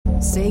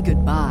Say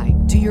goodbye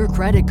to your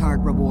credit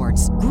card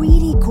rewards.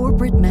 Greedy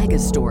corporate mega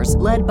stores,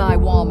 led by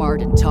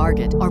Walmart and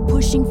Target, are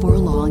pushing for a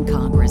law in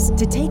Congress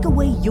to take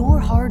away your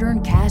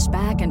hard-earned cash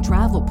back and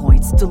travel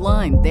points to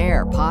line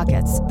their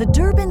pockets. The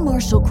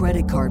Durbin-Marshall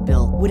credit card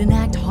bill would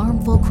enact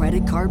harmful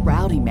credit card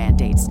routing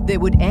mandates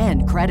that would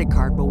end credit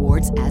card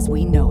rewards as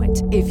we know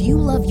it. If you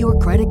love your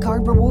credit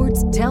card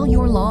rewards, tell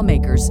your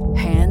lawmakers,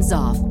 hands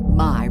off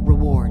my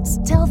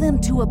rewards. Tell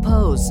them to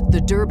oppose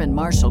the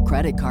Durbin-Marshall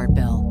credit card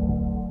bill.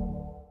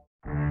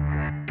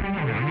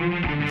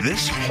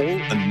 This whole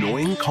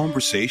annoying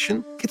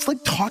conversation, it's like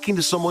talking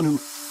to someone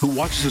who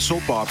watches a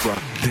soap opera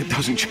that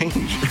doesn't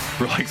change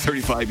for like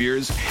 35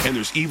 years, and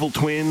there's evil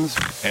twins,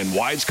 and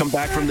wives come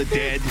back from the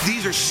dead.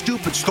 These are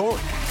stupid stories,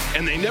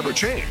 and they never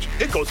change.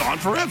 It goes on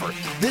forever.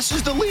 This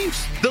is the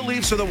Leafs. The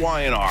Leafs are the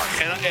Y&R,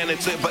 and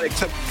but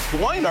except the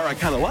Y&R I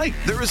kind of like.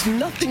 There is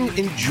nothing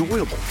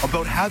enjoyable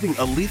about having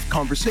a Leaf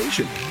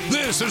conversation.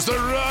 This is the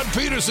Rod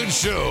Peterson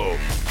Show.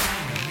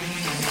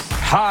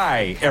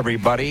 Hi,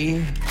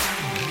 everybody.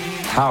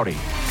 Howdy.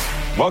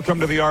 Welcome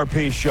to the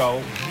RP Show.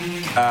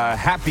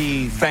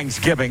 Happy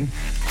Thanksgiving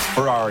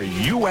for our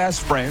U.S.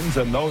 friends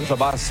and those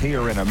of us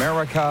here in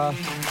America.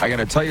 I'm going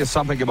to tell you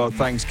something about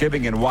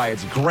Thanksgiving and why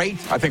it's great.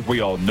 I think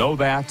we all know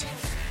that.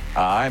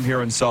 I'm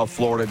here in South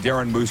Florida.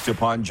 Darren Moose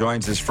Dupont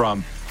joins us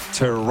from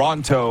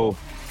Toronto,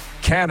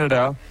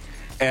 Canada.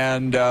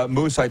 And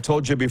Moose, I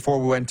told you before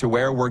we went to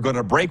air, we're going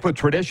to break with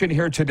tradition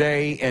here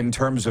today in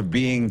terms of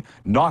being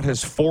not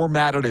as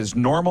formatted as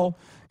normal.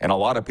 And a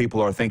lot of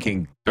people are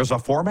thinking, there's a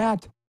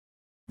format?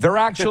 There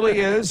actually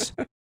is.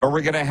 Or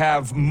we're going to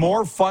have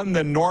more fun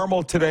than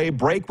normal today,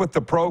 break with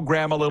the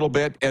program a little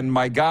bit. And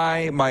my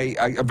guy,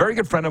 a very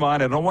good friend of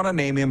mine, I don't want to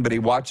name him, but he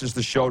watches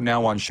the show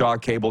now on Shaw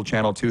Cable,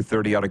 Channel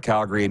 230 out of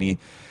Calgary. And he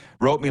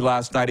wrote me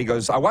last night. He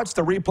goes, I watched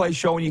the replay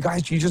show,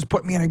 and you just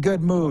put me in a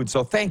good mood.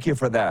 So thank you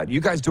for that.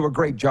 You guys do a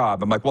great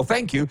job. I'm like, well,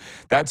 thank you.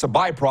 That's a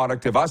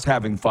byproduct of us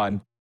having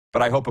fun.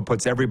 But I hope it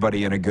puts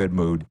everybody in a good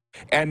mood.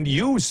 And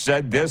you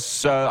said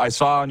this, I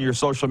saw on your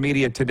social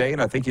media today,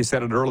 and I think you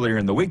said it earlier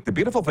in the week. The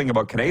beautiful thing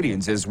about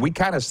Canadians is we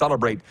kind of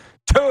celebrate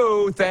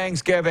 2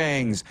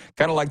 Thanksgivings,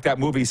 kind of like that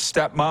movie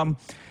Stepmom,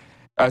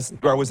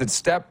 or was it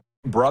Step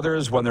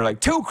Brothers when they're like,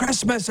 2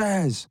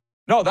 Christmases?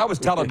 No, that was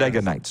Talladega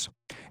Nights.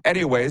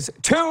 Anyways,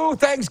 2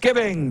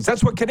 Thanksgivings.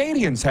 That's what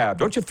Canadians have.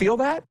 Don't you feel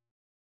that?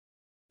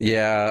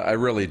 Yeah, I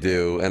really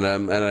do. And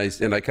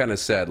I kind of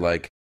said,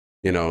 like,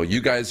 you know, you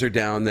guys are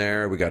down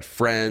there. We got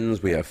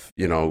friends. We have,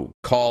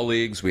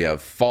 colleagues. We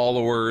have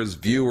followers,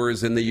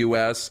 viewers in the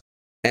U.S.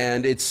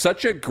 And it's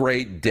such a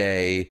great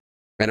day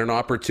and an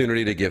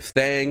opportunity to give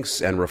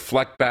thanks and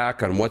reflect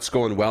back on what's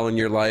going well in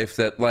your life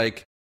that,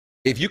 like,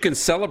 if you can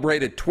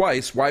celebrate it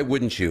twice, why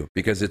wouldn't you?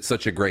 Because it's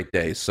such a great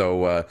day.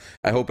 So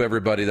I hope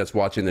everybody that's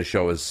watching the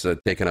show is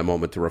taking a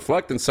moment to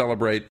reflect and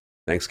celebrate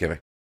Thanksgiving.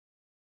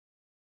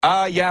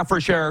 Yeah,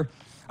 for sure.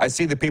 I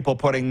see the people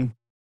putting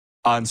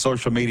on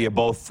social media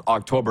both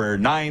October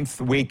 9th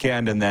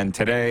weekend and then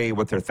today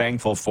what they're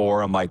thankful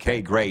for. I'm like,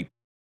 hey, great.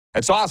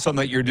 It's awesome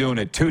that you're doing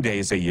it 2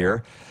 days a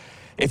year.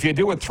 If you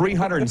do it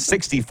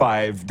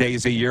 365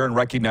 days a year and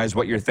recognize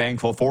what you're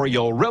thankful for,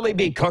 you'll really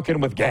be cooking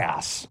with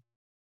gas.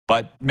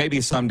 But maybe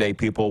someday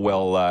people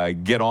will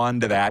get on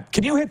to that.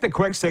 Can you hit the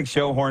quick stick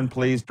show horn,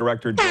 please,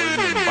 Director Jordan?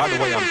 And by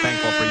the way, I'm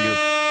thankful for you.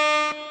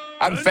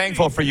 I'm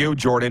thankful for you,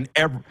 Jordan,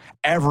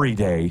 every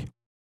day.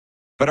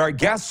 But our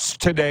guests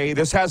today,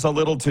 this has a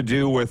little to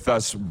do with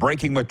us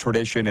breaking with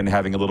tradition and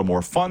having a little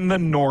more fun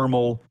than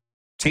normal.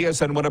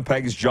 TSN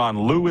Winnipeg's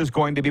John Liu is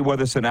going to be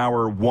with us in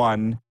hour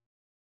 1.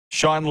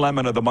 Sean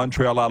Lemon of the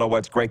Montreal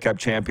Alouettes Grey Cup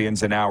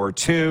champions in hour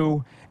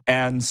 2.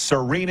 And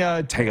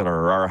Serena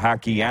Taylor, our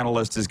hockey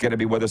analyst, is going to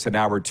be with us in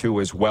hour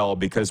 2 as well,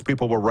 because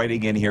people were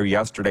writing in here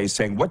yesterday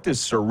saying, what does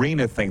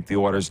Serena think the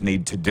Oilers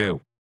need to do?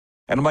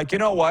 And I'm like, you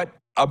know what?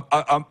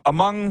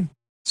 Among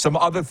some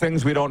other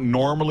things we don't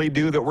normally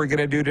do that we're going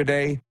to do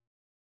today,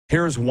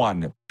 here's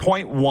one.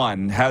 Point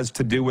 1 has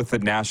to do with the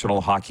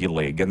National Hockey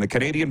League. And the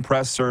Canadian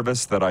Press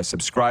Service that I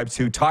subscribe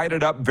to tied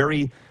it up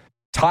very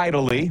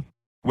tidily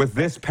with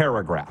this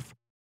paragraph.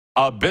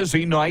 A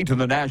busy night in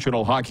the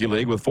National Hockey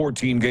League with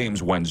 14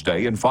 games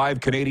Wednesday and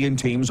 5 Canadian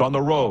teams on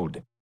the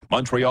road.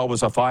 Montreal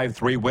was a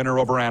 5-3 winner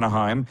over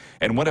Anaheim,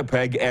 and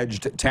Winnipeg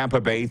edged Tampa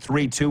Bay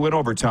 3-2 in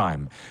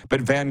overtime. But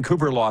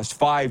Vancouver lost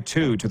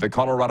 5-2 to the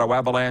Colorado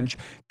Avalanche,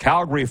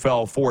 Calgary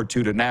fell 4-2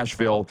 to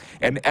Nashville,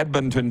 and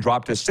Edmonton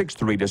dropped a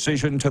 6-3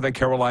 decision to the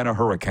Carolina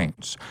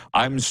Hurricanes.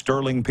 I'm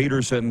Sterling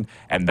Peterson,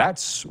 and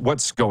that's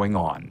what's going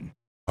on.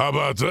 How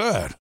about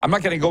that? I'm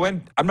not going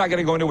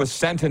to go into a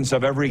sentence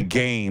of every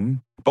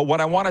game, but what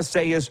I want to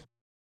say is,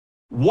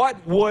 what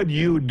would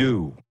you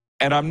do?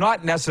 And I'm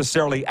not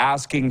necessarily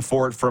asking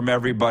for it from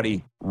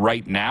everybody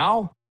right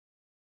now,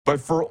 but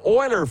for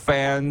Oiler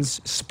fans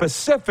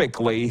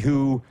specifically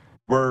who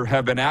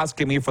have been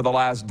asking me for the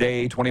last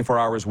day, 24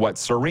 hours, what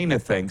Serena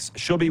thinks.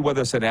 She'll be with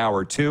us in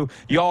hour 2.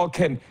 Y'all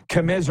can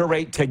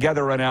commiserate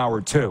together in hour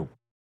 2.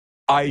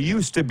 I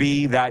used to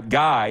be that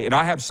guy, and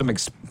I have some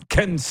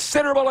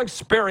considerable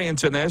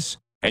experience in this,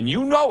 and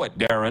you know it,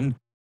 Darren.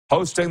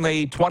 hosting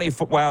the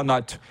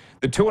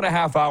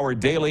 2.5-hour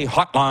daily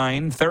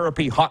hotline,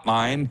 therapy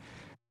hotline,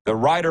 the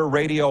Rider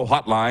Radio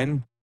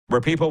hotline, where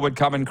people would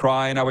come and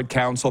cry, and I would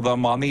counsel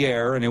them on the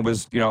air, and it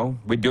was,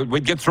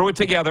 we'd get through it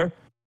together.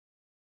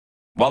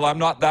 Well, I'm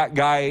not that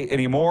guy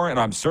anymore, and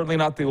I'm certainly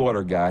not the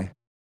order guy.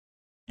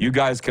 You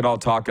guys can all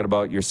talk it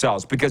about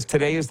yourselves, because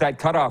today is that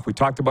cutoff. We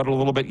talked about it a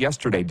little bit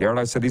yesterday, Darren.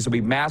 I said these will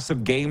be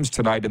massive games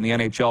tonight in the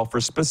NHL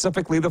for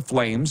specifically the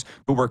Flames,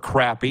 who were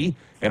crappy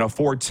in a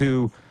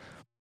 4-2.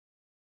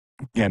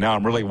 Yeah, now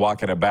I'm really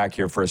walking it back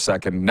here for a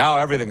second. Now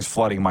everything's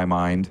flooding my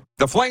mind.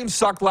 The Flames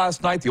sucked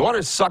last night. The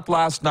Oilers sucked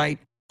last night.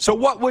 So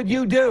what would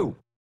you do?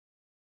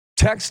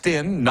 Text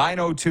in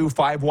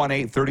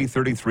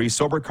 902-518-3033,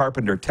 Sober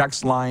Carpenter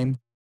text line.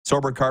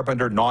 Sober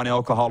Carpenter,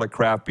 non-alcoholic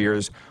craft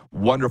beers,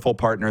 wonderful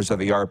partners of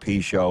the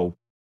RP show,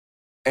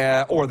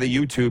 or the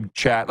YouTube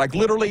chat. Like,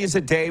 literally is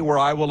a day where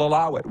I will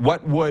allow it.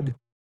 What would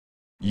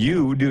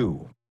you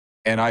do?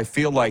 And I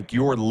feel like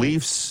your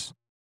Leafs,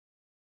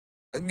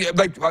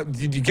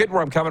 did you get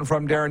where I'm coming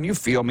from, Darren? You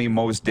feel me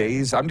most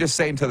days. I'm just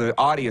saying to the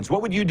audience,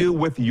 what would you do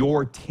with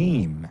your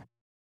team?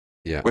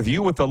 Yeah. With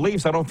the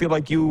Leafs, I don't feel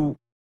like you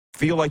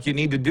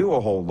need to do a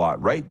whole lot,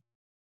 right?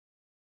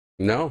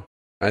 No.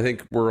 I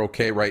think we're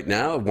okay right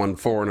now. Won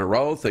 4 in a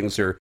row.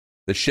 The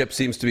ship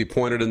seems to be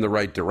pointed in the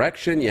right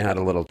direction. You had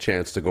a little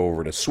chance to go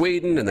over to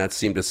Sweden, and that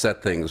seemed to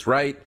set things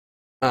right.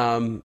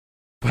 But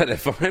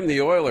if I'm the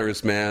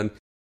Oilers, man,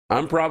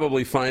 I'm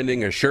probably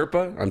finding a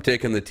Sherpa. I'm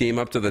taking the team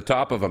up to the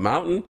top of a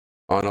mountain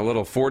on a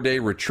little 4-day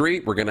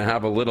retreat. We're going to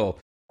have a little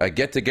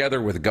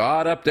get-together with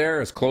God up there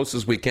as close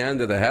as we can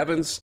to the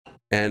heavens.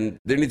 And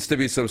there needs to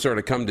be some sort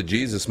of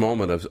come-to-Jesus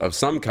moment of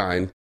some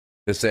kind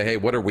to say, hey,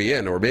 what are we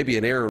in? Or maybe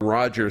an Aaron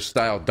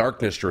Rodgers-style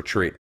darkness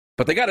retreat.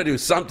 But they got to do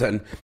something,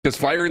 because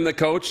firing the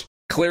coach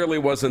clearly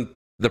wasn't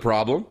the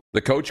problem. The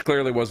coach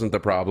clearly wasn't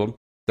the problem.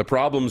 The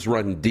problems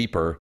run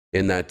deeper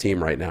in that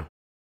team right now.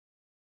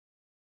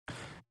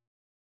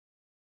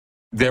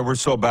 They were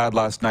so bad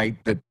last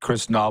night that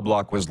Chris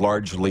Knobloch was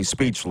largely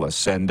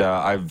speechless. And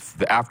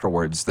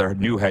afterwards, their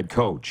new head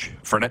coach,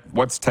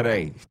 what's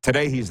today?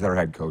 Today, he's their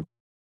head coach.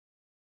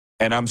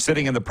 And I'm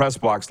sitting in the press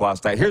box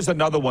last night. Here's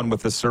another one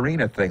with the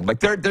Serena thing.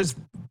 Like,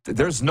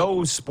 there's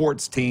no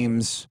sports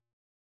teams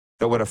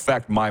that would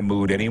affect my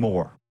mood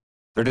anymore.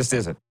 There just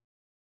isn't.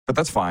 But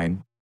that's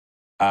fine.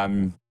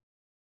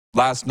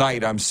 Last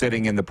night, I'm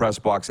sitting in the press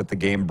box at the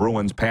game,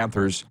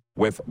 Bruins-Panthers,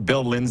 with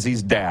Bill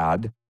Lindsay's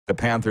dad, the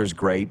Panthers'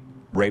 great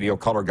radio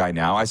color guy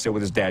now. I sit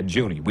with his dad,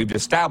 Junie. We've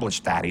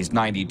established that. He's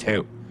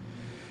 92.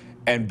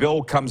 And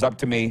Bill comes up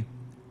to me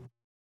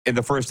in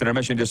the first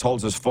intermission, just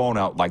holds his phone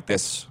out like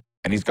this.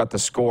 And he's got the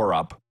score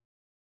up,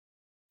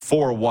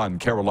 4-1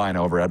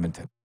 Carolina over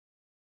Edmonton.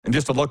 And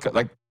just to look at,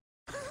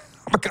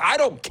 I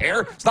don't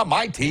care. It's not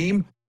my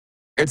team.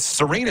 It's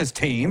Serena's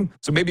team.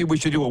 So maybe we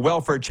should do a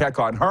welfare check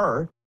on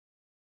her.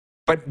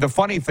 But the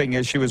funny thing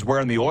is, she was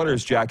wearing the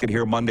Oilers jacket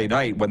here Monday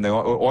night when the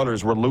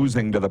Oilers were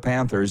losing to the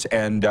Panthers.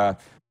 And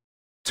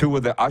two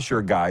of the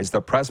usher guys,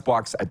 the press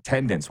box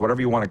attendants,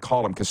 whatever you want to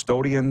call them,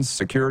 custodians,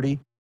 security,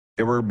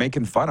 they were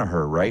making fun of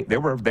her, right? They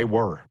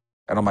were.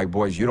 And I'm like,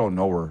 boys, you don't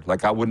know her.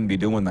 Like, I wouldn't be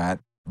doing that.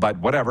 But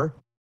whatever.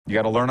 You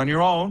got to learn on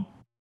your own.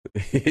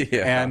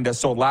 Yeah. And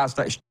so last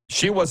night,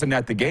 she wasn't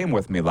at the game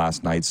with me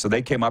last night. So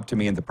they came up to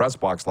me in the press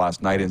box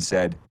last night and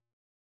said,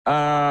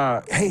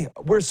 hey,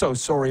 we're so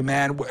sorry,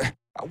 man.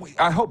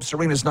 I hope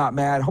Serena's not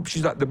mad. I hope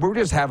she's not. We're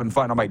just having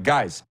fun. I'm like,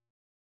 guys,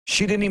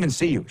 she didn't even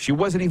see you. She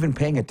wasn't even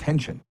paying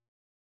attention.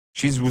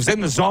 She was in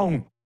the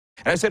zone.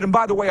 And I said, and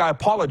by the way, I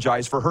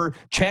apologize for her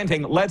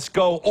chanting, "Let's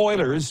go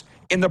Oilers,"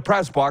 in the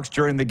press box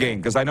during the game,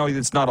 because I know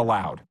it's not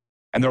allowed.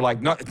 And they're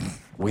like, no,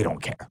 we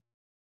don't care.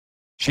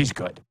 She's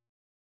good.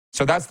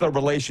 So that's the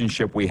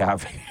relationship we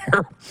have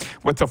here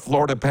with the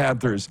Florida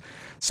Panthers.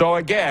 So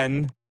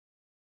again,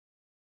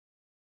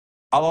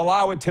 I'll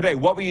allow it today.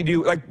 What will you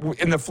do? Like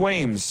in the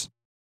Flames,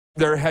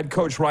 their head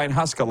coach Ryan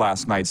Huska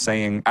last night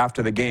saying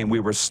after the game, we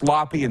were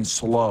sloppy and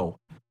slow.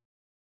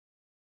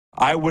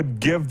 I would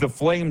give the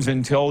Flames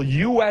until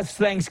U.S.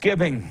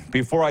 Thanksgiving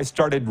before I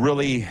started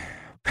really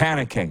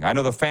panicking. I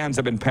know the fans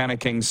have been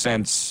panicking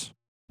since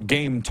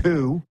Game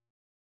 2.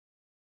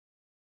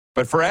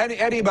 But for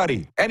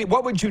anybody,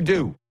 what would you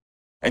do?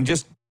 And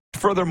just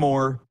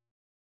furthermore,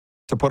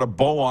 to put a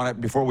bow on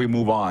it before we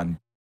move on,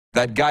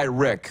 that guy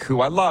Rick,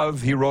 who I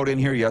love, he wrote in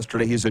here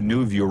yesterday. He's a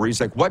new viewer.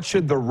 He's like, what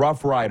should the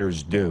Rough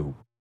Riders do?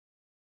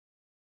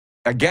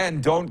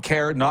 Again, don't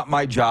care, not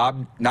my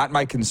job, not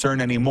my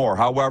concern anymore.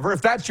 However,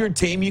 if that's your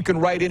team, you can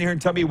write in here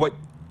and tell me what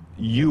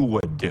you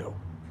would do.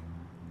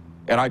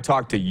 And I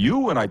talked to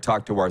you, and I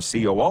talked to our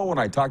COO, and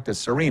I talked to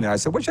Serena. I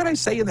said, what should I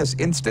say in this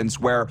instance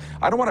where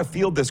I don't want to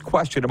field this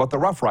question about the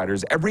Rough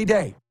Riders every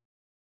day?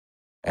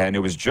 And it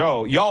was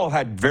Joe. Y'all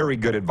had very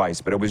good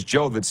advice, but it was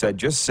Joe that said,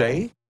 just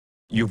say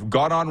you've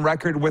got on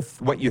record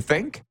with what you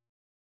think.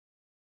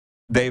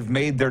 They've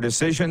made their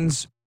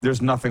decisions.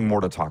 There's nothing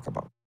more to talk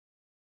about.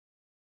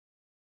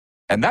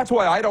 And that's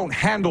why I don't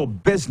handle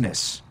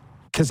business,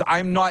 because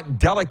I'm not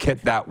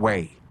delicate that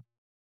way.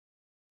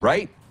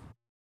 Right?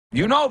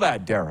 You know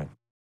that, Darren.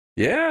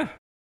 Yeah,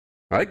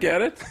 I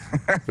get it.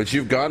 But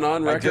you've gone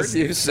on record.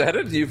 You've said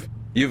it.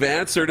 You've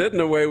answered it,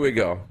 and away we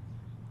go.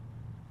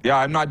 Yeah,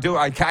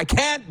 I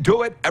can't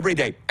do it every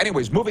day.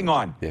 Anyways, moving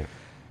on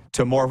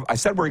to more. I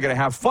said we were going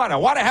to have fun. I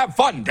want to have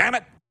fun, damn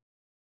it.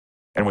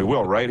 And we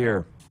will right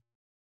here.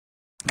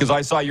 Because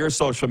I saw your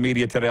social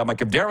media today. I'm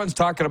like, if Darren's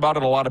talking about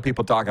it, a lot of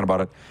people talking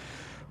about it.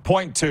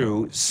 Point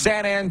 2,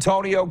 San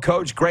Antonio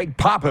coach Greg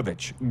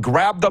Popovich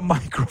grabbed the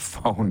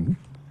microphone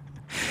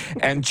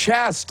and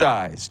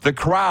chastised the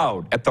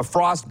crowd at the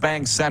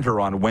Frostbank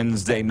Center on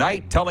Wednesday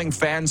night, telling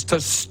fans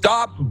to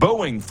stop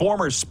booing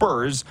former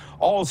Spurs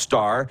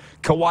All-Star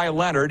Kawhi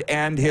Leonard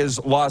and his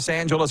Los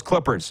Angeles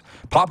Clippers.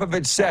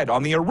 Popovich said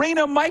on the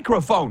arena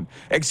microphone,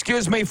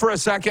 "Excuse me for a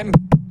second.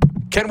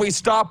 Can we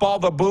stop all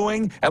the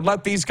booing and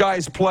let these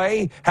guys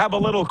play? Have a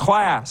little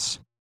class.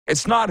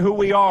 It's not who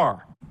we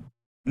are.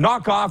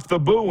 Knock off the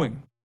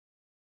booing."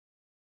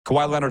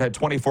 Kawhi Leonard had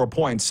 24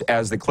 points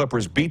as the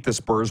Clippers beat the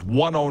Spurs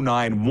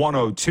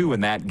 109-102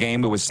 in that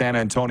game. It was San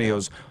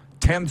Antonio's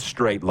 10th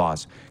straight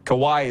loss.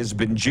 Kawhi has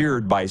been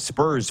jeered by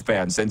Spurs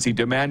fans since he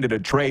demanded a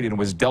trade and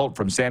was dealt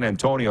from San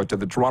Antonio to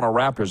the Toronto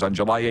Raptors on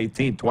July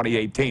 18,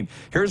 2018.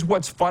 Here's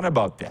what's fun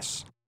about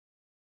this.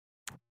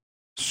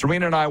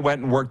 Serena and I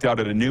went and worked out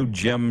at a new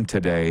gym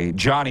today,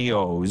 Johnny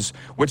O's,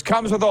 which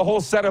comes with a whole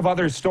set of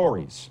other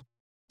stories.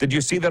 Did you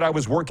see that I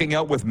was working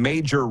out with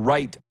Major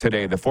Wright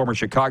today, the former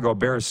Chicago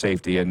Bears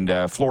safety and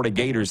Florida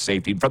Gators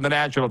safety from the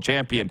national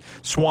champion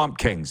Swamp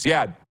Kings?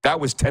 Yeah, that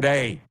was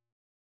today.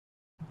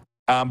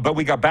 But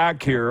we got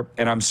back here,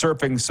 and I'm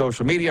surfing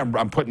social media.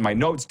 I'm putting my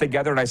notes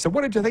together, and I said,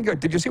 what did you think?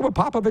 Did you see what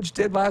Popovich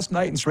did last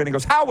night? And Serena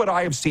goes, how would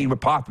I have seen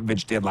what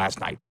Popovich did last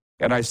night?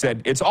 And I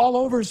said, it's all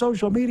over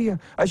social media.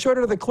 I showed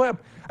her the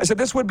clip. I said,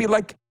 this would be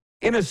like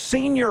in a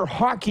senior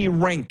hockey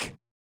rink.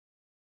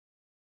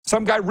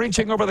 Some guy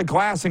reaching over the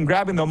glass and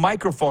grabbing the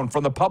microphone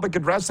from the public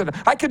address. And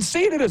I could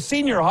see it at a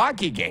senior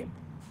hockey game.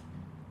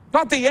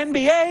 Not the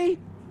NBA.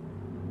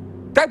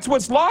 That's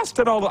what's lost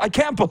in all. I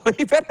can't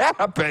believe it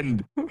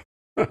happened.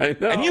 I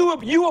know. And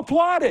you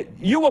applaud it.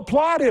 You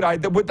applaud it.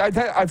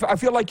 I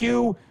feel like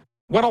you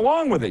went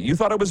along with it. You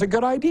thought it was a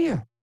good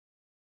idea.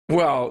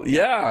 Well,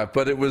 yeah,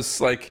 but it was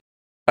like,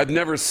 I've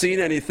never seen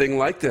anything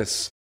like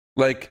this.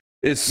 Like,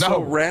 it's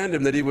so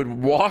random that he would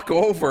walk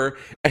over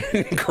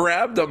and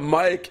grab the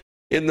mic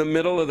in the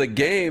middle of the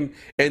game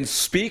and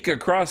speak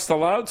across the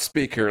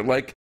loudspeaker.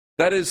 Like,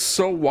 that is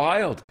so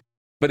wild.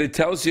 But it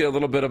tells you a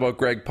little bit about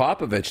Greg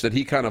Popovich, that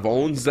he kind of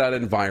owns that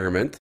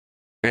environment.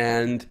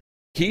 And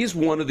he's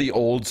one of the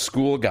old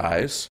school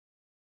guys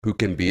who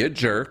can be a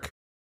jerk,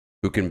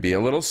 who can be a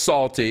little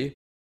salty,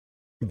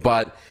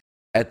 but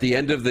at the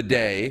end of the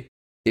day,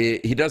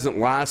 he doesn't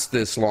last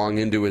this long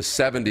into his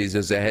 70s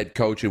as a head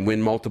coach and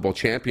win multiple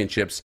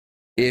championships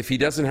if he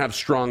doesn't have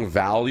strong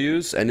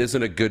values and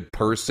isn't a good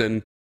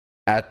person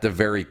at the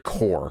very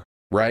core,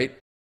 right?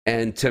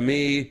 And to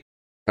me,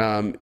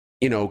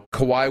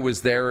 Kawhi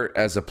was there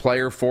as a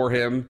player for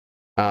him.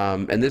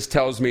 And this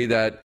tells me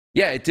that,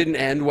 yeah, it didn't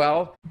end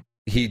well.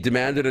 He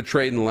demanded a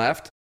trade and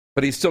left,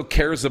 but he still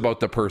cares about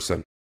the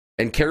person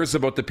and cares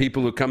about the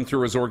people who come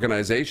through his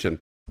organization.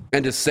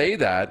 And to say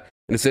that,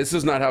 and to say, this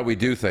is not how we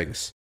do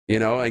things,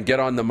 and get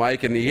on the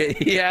mic, and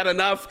he had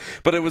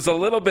enough, but it was a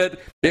little bit,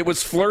 it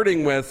was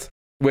flirting with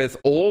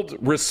old,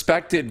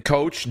 respected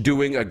coach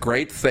doing a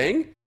great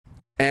thing,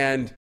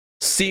 and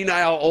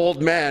senile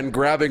old man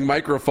grabbing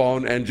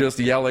microphone and just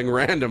yelling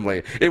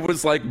randomly. It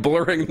was like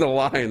blurring the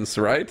lines,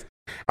 right?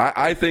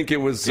 I think it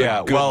was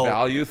a good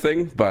value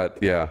thing, but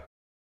yeah.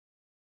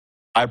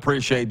 I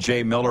appreciate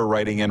Jay Miller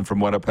writing in from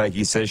Winnipeg.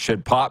 He says,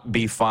 should Pop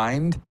be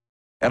fined?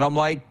 And I'm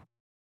like,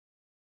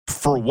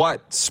 for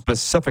what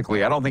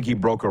specifically? I don't think he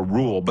broke a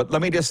rule, but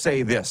let me just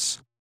say this.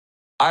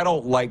 I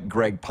don't like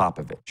Greg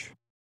Popovich,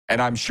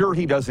 and I'm sure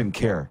he doesn't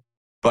care,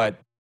 but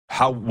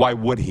why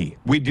would he?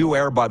 We do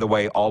air, by the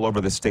way, all over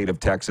the state of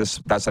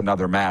Texas. That's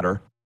another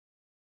matter.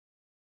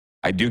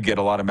 I do get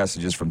a lot of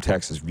messages from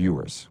Texas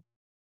viewers.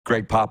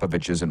 Greg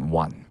Popovich isn't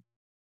one.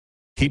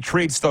 He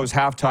treats those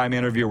halftime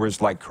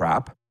interviewers like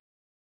crap.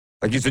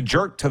 Like he's a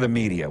jerk to the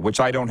media, which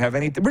I don't have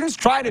anything. We're just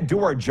trying to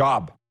do our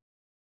job.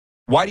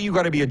 Why do you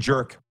got to be a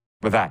jerk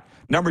with that?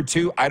 Number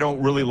two, I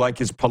don't really like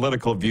his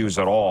political views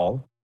at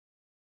all.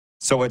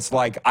 So it's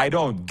like I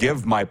don't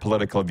give my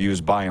political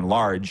views by and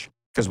large,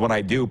 because when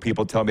I do,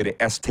 people tell me to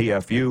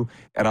STFU,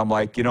 and I'm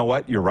like, you know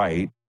what? You're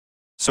right.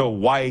 So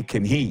why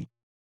can he?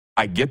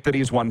 I get that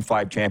he's won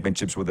 5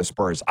 championships with the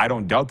Spurs. I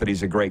don't doubt that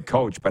he's a great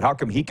coach, but how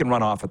come he can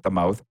run off at the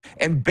mouth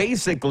and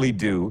basically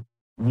do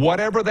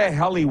whatever the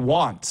hell he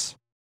wants?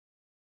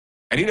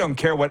 And he don't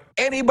care what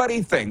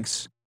anybody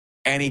thinks,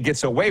 and he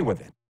gets away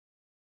with it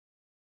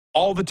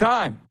all the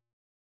time.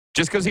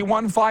 Just because he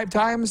won 5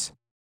 times?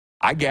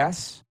 I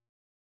guess.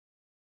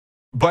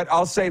 But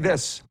I'll say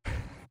this.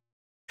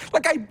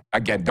 Like,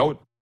 I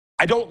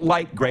don't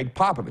like Greg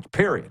Popovich,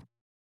 period.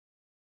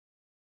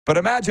 But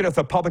imagine if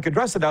the public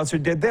address announcer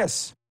did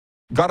this.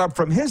 Got up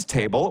from his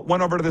table,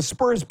 went over to the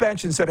Spurs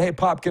bench and said, hey,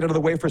 Pop, get out of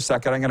the way for a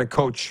second. I'm going to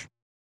coach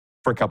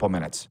for a couple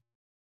minutes.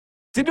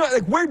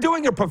 We're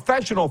doing a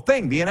professional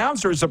thing. The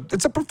announcer it's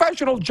a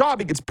professional job.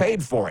 He gets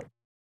paid for it.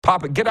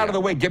 Pop it. Get out of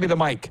the way. Give me the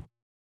mic.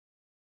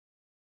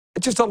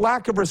 It's just a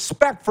lack of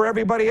respect for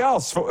everybody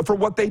else for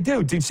what they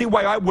do. Do you see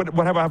why I would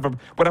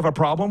have a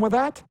problem with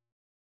that?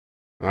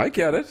 I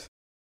get it.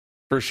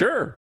 For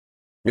sure.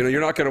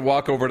 You're not going to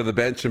walk over to the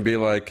bench and be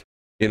like,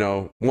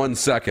 1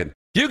 second.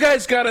 You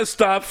guys got to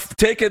stop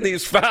taking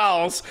these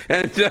fouls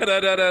and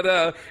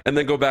da-da-da-da-da, and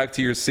then go back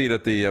to your seat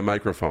at the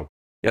microphone.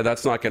 Yeah,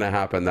 that's not going to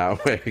happen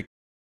that way.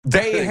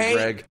 They hate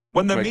Greg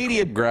when the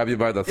media grab you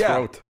by the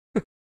throat.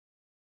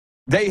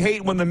 They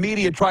hate when the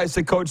media tries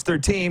to coach their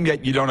team,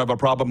 yet you don't have a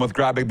problem with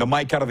grabbing the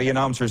mic out of the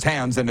announcer's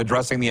hands and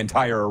addressing the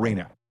entire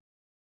arena.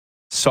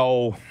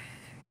 So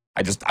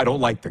I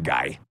don't like the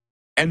guy.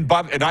 And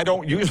I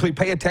don't usually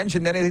pay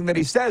attention to anything that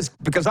he says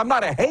because I'm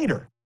not a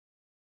hater.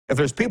 If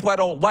there's people I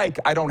don't like,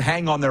 I don't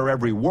hang on their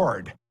every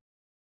word.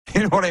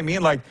 You know what I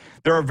mean? Like,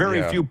 there are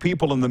very few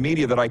people in the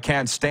media that I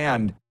can't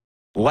stand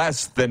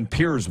less than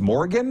Piers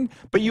Morgan,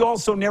 but you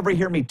also never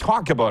hear me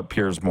talk about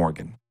Piers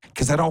Morgan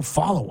because I don't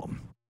follow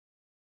him.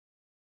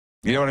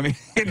 You know what I mean?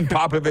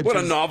 Popovich what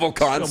a novel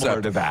concept.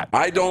 Similar to that.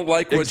 I don't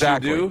like what you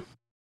do,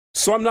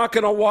 so I'm not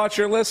going to watch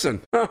or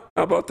listen. How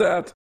about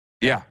that?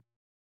 Yeah.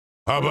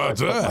 How about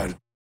that?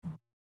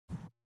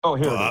 Oh,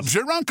 here Bob's it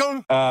your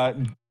uncle.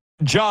 is.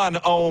 John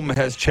Ohm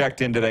has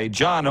checked in today.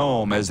 John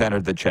Ohm has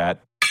entered the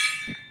chat.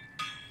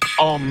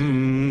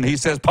 He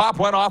says, Pop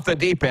went off the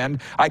deep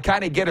end. I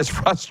kind of get his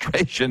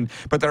frustration,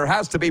 but there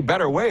has to be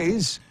better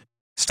ways.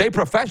 Stay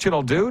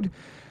professional, dude.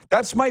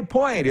 That's my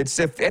point. It's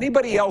if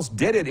anybody else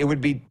did it, it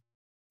would be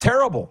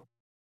terrible.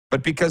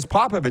 But because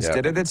Popovich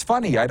did it, it's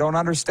funny. I don't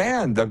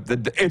understand.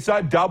 It's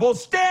a double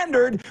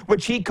standard,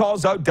 which he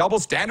calls out double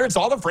standards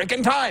all the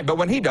freaking time. But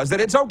when he does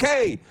it, it's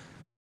okay.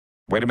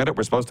 Wait a minute.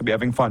 We're supposed to be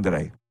having fun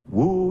today.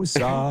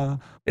 Woo-saw.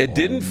 It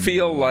didn't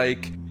feel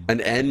like an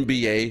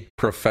NBA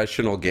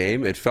professional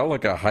game. It felt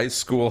like a high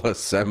school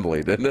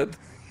assembly, didn't it?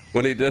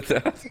 When he did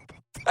that.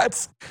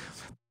 That's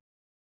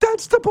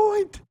the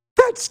point.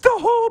 That's the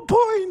whole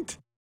point.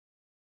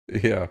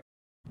 Yeah.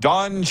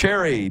 Brian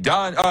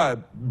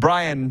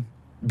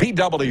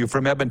BW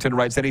from Edmonton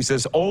writes that he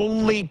says,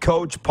 only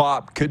Coach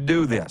Pop could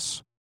do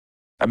this.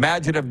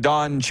 Imagine if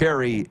Don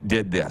Cherry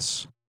did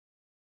this.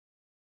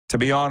 To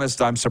be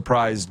honest, I'm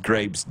surprised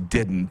Grapes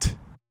didn't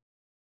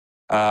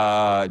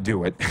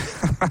do it.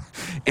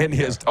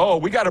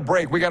 We got a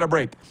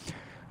break.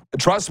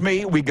 Trust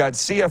me, we got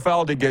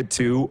CFL to get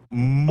to,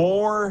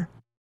 more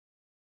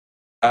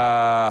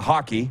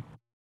hockey.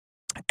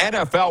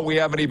 NFL, we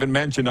haven't even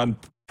mentioned on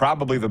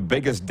probably the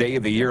biggest day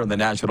of the year in the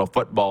National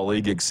Football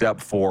League,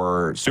 except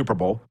for Super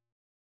Bowl.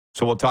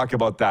 So we'll talk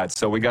about that.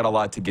 So we got a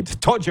lot to get to.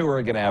 Told you we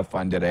were going to have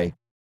fun today.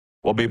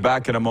 We'll be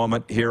back in a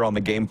moment here on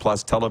the Game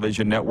Plus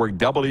Television Network,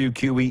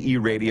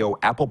 WQEE Radio,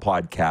 Apple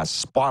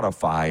Podcasts,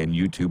 Spotify, and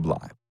YouTube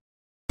Live.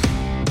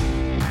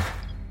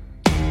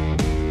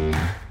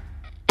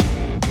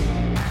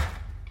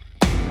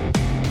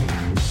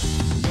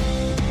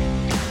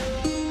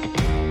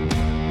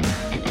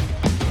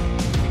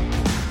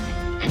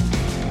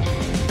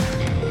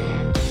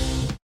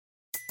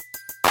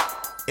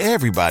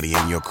 Everybody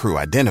in your crew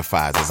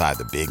identifies as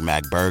either Big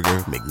Mac Burger,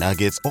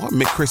 McNuggets, or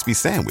McCrispy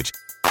Sandwich.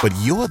 But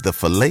you're the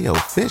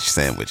Filet-O-Fish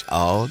Sandwich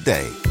all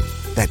day.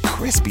 That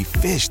crispy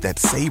fish, that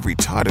savory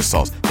tartar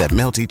sauce, that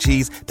melty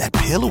cheese, that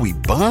pillowy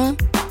bun.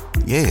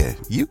 Yeah,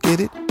 you get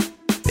it.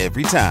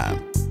 Every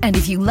time. And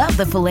if you love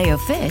the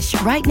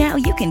Filet-O-Fish, right now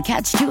you can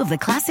catch two of the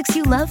classics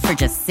you love for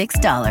just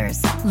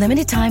 $6.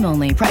 Limited time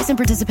only. Price and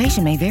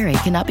participation may vary.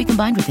 Cannot be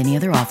combined with any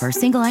other offer.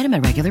 Single item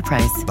at regular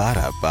price.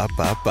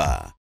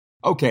 Ba-da-ba-ba-ba.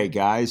 Okay,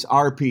 guys,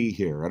 RP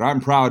here, and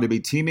I'm proud to be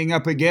teaming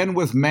up again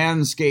with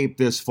Manscaped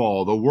this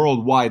fall, the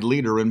worldwide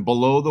leader in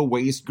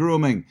below-the-waist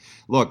grooming.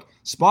 Look,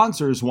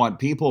 sponsors want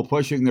people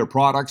pushing their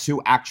products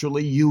who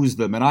actually use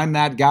them, and I'm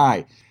that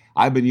guy.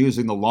 I've been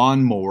using the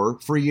lawnmower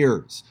for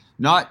years.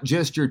 Not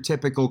just your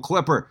typical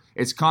clipper.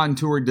 Its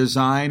contoured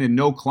design and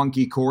no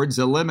clunky cords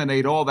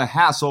eliminate all the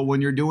hassle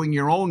when you're doing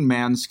your own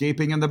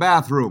manscaping in the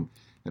bathroom.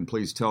 And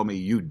please tell me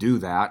you do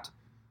that.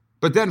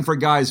 But then for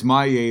guys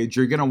my age,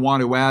 you're going to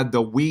want to add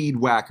the Weed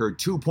Whacker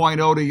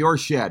 2.0 to your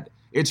shed.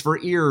 It's for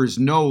ears,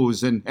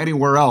 nose, and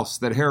anywhere else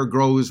that hair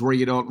grows where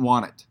you don't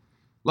want it.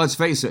 Let's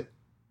face it,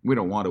 we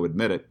don't want to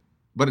admit it,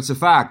 but it's a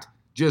fact.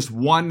 Just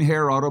one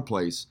hair out of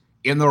place,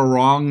 in the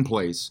wrong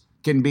place,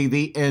 can be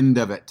the end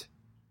of it.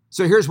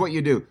 So here's what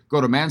you do.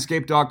 Go to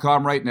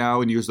manscaped.com right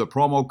now and use the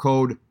promo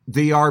code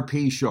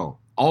TheRPShow.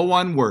 All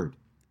one word.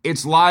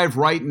 It's live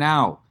right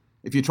now.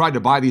 If you tried to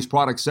buy these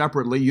products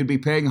separately, you'd be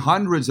paying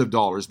hundreds of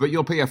dollars, but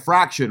you'll pay a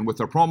fraction with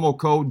the promo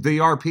code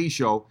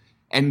TheRPShow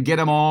and get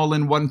them all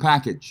in one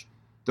package.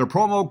 The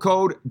promo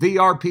code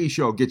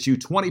TheRPShow gets you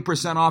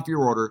 20% off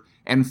your order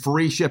and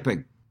free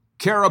shipping.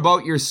 Care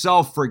about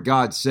yourself, for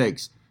God's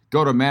sakes.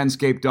 Go to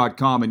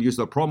manscaped.com and use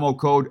the promo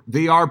code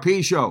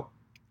TheRPShow.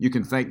 You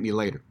can thank me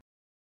later.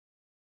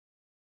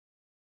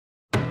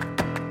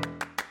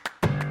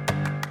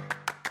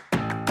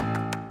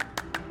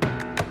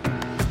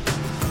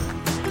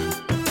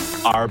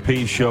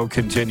 RP show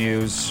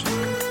continues.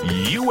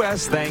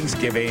 U.S.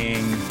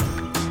 Thanksgiving.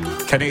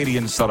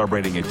 Canadians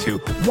celebrating it too.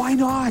 Why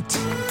not?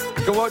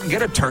 Go out and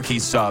get a turkey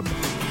sub.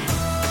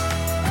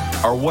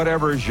 Or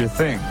whatever is your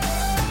thing.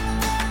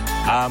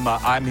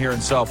 I'm here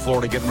in South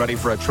Florida getting ready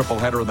for a triple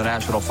header in the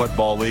National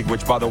Football League,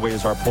 which, by the way,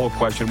 is our poll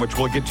question, which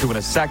we'll get to in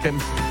a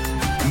second.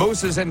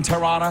 Moose is in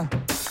Tirana.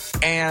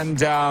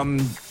 And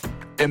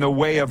in the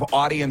way of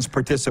audience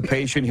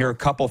participation, here are a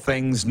couple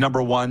things.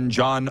 Number one,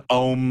 John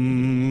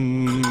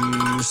Ohm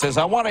says,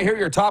 I want to hear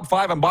your top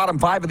 5 and bottom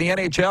 5 in the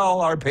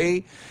NHL,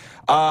 RP.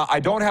 I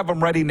don't have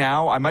them ready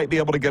now. I might be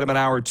able to get them an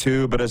hour or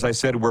two, but as I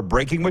said, we're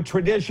breaking with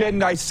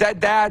tradition. I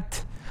said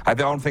that. I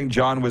don't think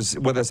John was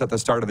with us at the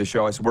start of the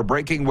show. I said, we're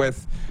breaking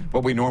with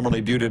what we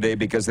normally do today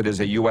because it is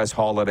a U.S.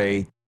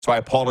 holiday. So I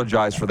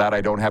apologize for that. I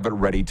don't have it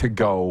ready to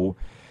go.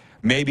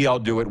 Maybe I'll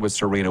do it with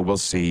Serena. We'll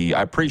see.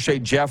 I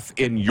appreciate Jeff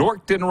in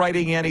Yorkton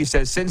writing in. He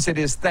says, since it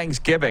is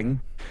Thanksgiving,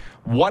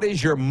 what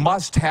is your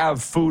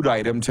must-have food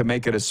item to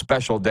make it a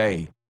special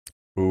day?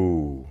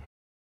 Ooh.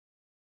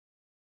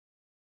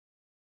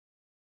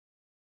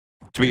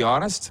 To be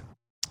honest,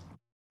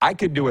 I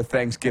could do a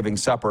Thanksgiving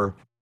supper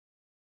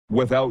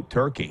without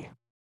turkey.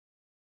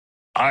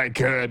 I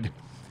could.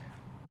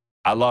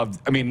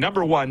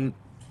 Number one,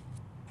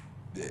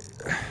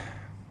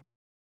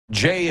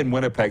 Jay in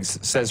Winnipeg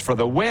says, for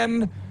the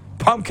win,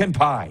 pumpkin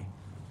pie.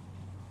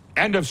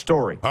 End of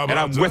story. And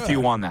I'm with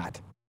you on that.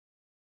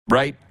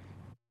 Right?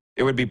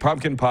 It would be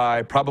pumpkin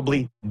pie,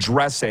 probably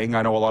dressing.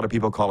 I know a lot of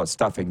people call it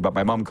stuffing, but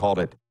my mom called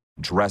it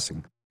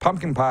dressing.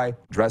 Pumpkin pie,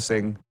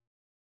 dressing,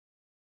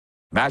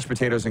 mashed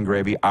potatoes and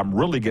gravy. I'm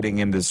really getting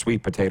into the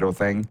sweet potato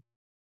thing.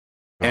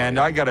 And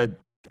I got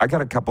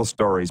a couple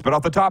stories. But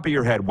off the top of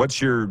your head,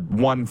 what's your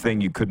one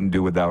thing you couldn't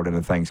do without in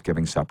a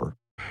Thanksgiving supper?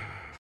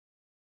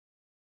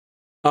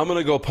 I'm going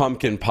to go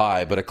pumpkin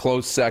pie, but a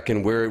close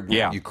second. We're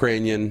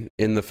Ukrainian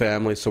in the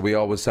family, so we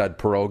always had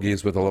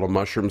pierogies with a little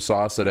mushroom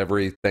sauce at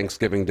every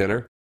Thanksgiving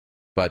dinner.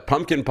 But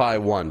pumpkin pie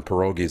 1,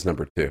 pierogies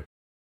number 2.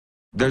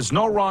 There's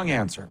no wrong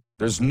answer.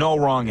 There's no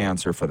wrong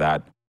answer for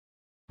that.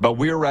 But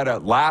we were at a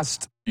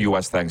last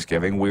U.S.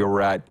 Thanksgiving. We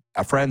were at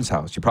a friend's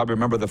house. You probably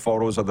remember the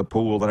photos of the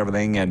pool and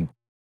everything. And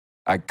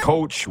a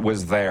coach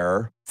was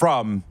there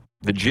from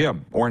the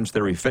gym, Orange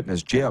Theory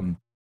Fitness gym.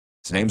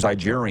 His name's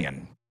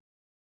Nigerian.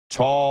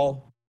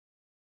 Tall,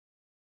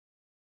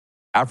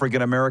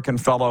 African-American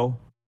fellow,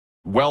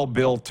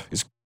 well-built,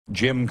 his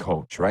gym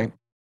coach, right?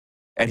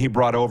 And he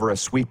brought over a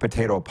sweet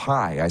potato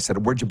pie. I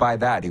said, where'd you buy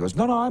that? He goes,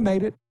 no, I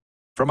made it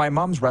from my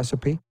mom's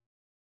recipe.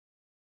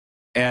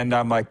 And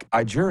I'm like,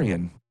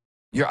 Nigerian,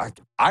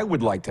 I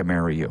would like to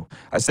marry you.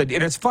 I said,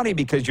 and it's funny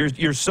because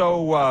you're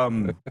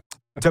so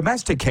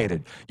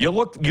domesticated. You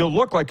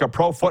look like a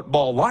pro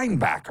football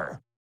linebacker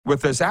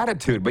with this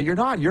attitude, but you're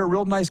not. You're a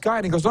real nice guy.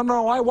 And he goes,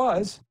 no, I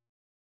was.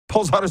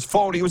 Pulls out his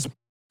phone. He was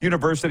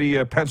University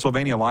of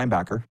Pennsylvania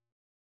linebacker.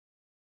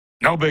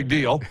 No big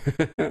deal.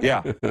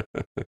 Yeah.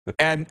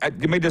 And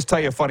let me just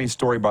tell you a funny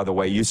story, by the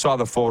way. You saw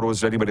the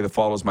photos. Anybody that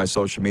follows my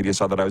social media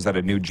saw that I was at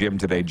a new gym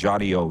today,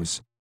 Johnny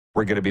O's.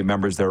 We're going to be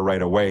members there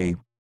right away.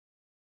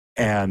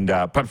 And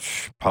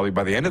probably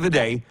by the end of the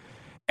day.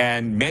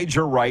 And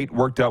Major Wright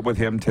worked out with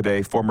him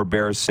today, former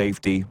Bears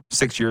safety,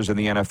 6 years in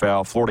the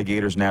NFL, Florida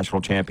Gators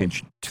national champion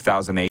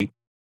 2008.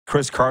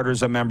 Chris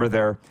Carter's a member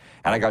there.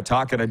 And I got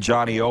talking to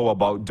Johnny O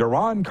about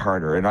Duron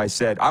Carter. And I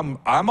said, I'm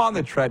on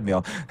the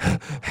treadmill.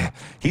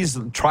 He's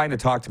trying to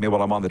talk to me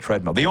while I'm on the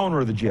treadmill, the owner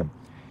of the gym.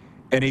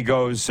 And he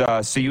goes,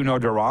 so you know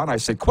Duron? I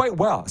said, quite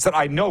well. I said,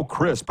 I know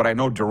Chris, but I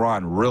know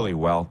Duron really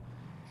well.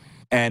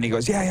 And he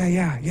goes,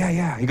 yeah.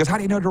 He goes, how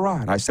do you know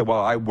Duron? I said,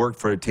 well, I worked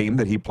for a team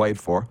that he played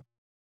for.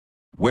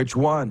 Which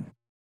one?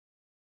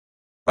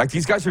 Like,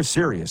 these guys are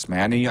serious,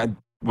 man. And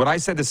when I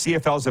said the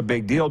CFL is a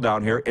big deal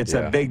down here, it's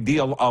a big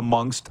deal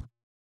amongst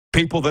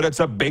people that it's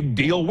a big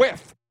deal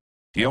with.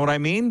 Do you know what I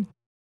mean?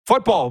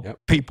 Football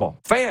people,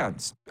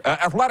 fans,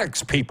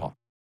 athletics people.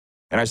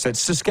 And I said,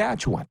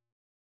 Saskatchewan.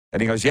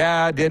 And he goes,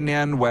 yeah, it didn't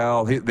end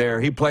well.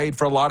 He played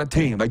for a lot of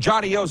teams. Like,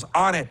 Johnny O's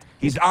on it.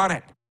 He's on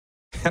it.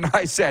 And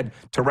I said,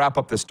 to wrap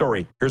up the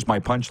story, here's my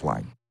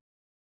punchline.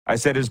 I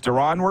said, is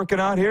Duron working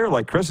out here?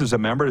 Like, Chris is a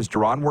member. Does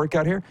Duron work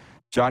out here?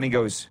 Johnny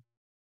goes,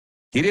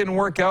 he didn't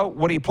work out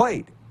when he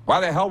played. Why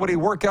the hell would he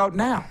work out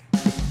now?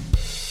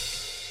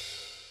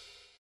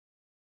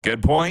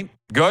 Good point.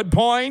 Good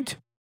point.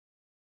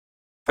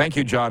 Thank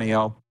you, Johnny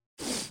L.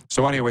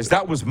 So anyways,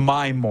 that was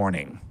my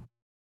morning.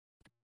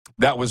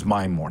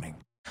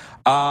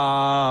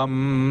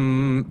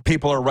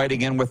 People are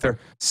writing in with their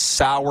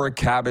sour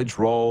cabbage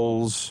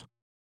rolls,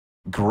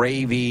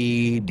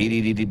 gravy,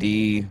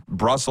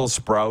 Brussels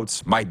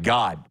sprouts. My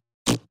God.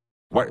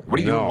 What are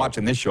you doing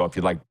watching this show if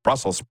you like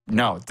Brussels?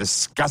 No, it's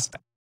disgusting.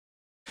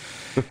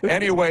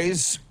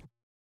 Anyways,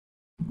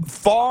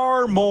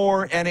 far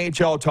more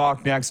NHL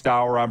talk next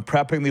hour. I'm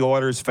prepping the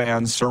Oilers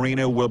fans.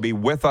 Serena will be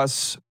with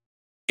us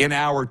in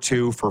hour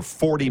 2 for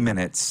 40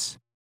 minutes.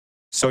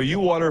 So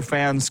you Oilers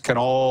fans can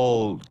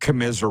all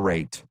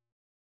commiserate.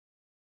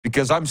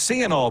 Because I'm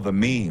seeing all the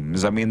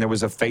memes. I mean, there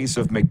was a face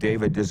of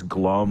McDavid just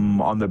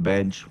glum on the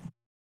bench.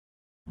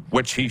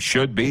 which he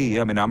should be.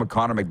 I mean, I'm a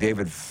Connor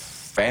McDavid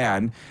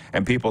fan,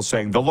 and people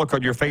saying, the look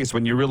on your face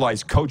when you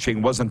realize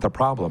coaching wasn't the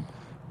problem.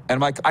 And I'm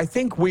like,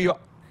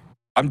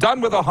 I'm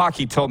done with the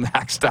hockey till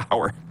next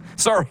hour.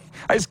 Sorry,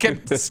 I just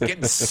kept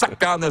getting sucked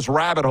down this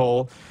rabbit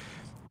hole.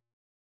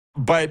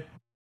 But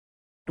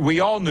we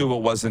all knew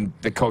it wasn't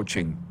the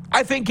coaching.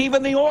 I think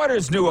even the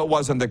Oilers knew it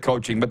wasn't the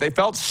coaching, but they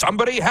felt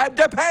somebody had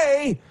to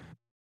pay.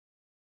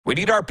 We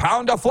need our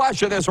pound of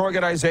flesh in this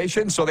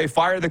organization, so they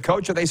fire the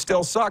coach and they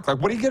still suck. Like,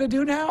 what are you going to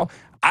do now?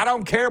 I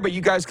don't care, but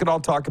you guys can all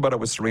talk about it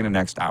with Serena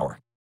next hour.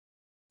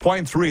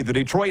 Point 3, the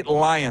Detroit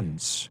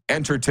Lions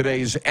enter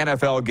today's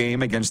NFL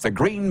game against the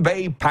Green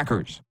Bay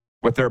Packers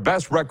with their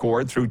best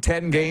record through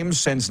 10 games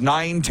since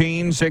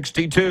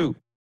 1962.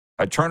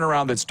 A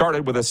turnaround that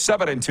started with a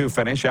 7-2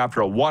 finish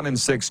after a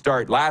 1-6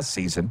 start last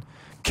season.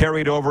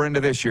 Carried over into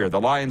this year. The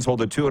Lions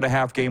hold a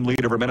 2.5-game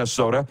lead over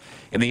Minnesota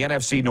in the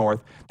NFC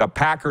North. The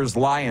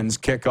Packers-Lions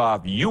kick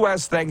off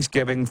U.S.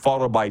 Thanksgiving,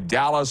 followed by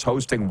Dallas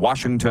hosting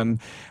Washington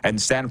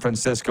and San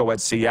Francisco at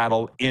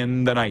Seattle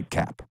in the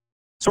nightcap.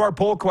 So our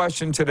poll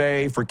question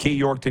today for Key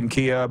Yorkton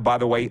Kia, by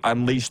the way,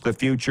 unleash the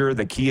future,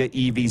 the Kia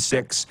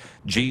EV6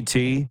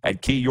 GT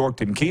at Key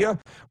Yorkton Kia,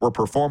 where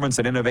performance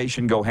and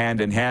innovation go hand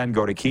in hand.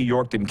 Go to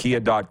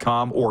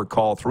KeyYorktonKia.com or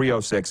call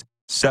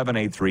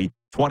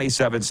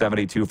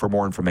 306-783-2772 for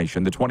more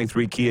information. The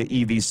 23 Kia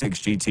EV6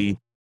 GT,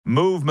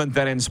 movement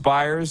that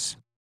inspires.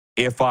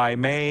 If I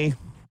may,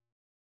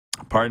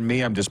 pardon me,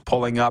 I'm just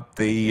pulling up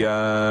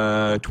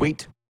the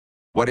tweet.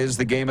 What is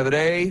the game of the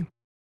day?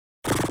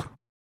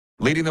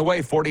 Leading the way,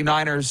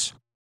 49ers,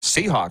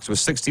 Seahawks with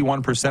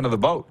 61% of the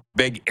vote.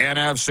 Big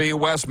NFC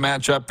West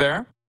matchup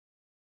there.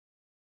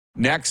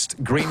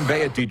 Next, Green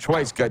Bay at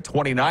Detroit's got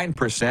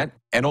 29%,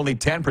 and only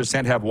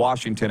 10% have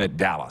Washington at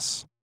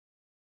Dallas.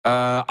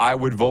 I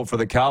would vote for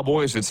the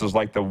Cowboys. This is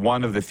like the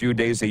one of the few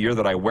days a year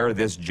that I wear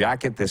this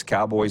jacket, this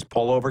Cowboys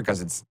pullover,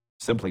 because it's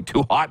simply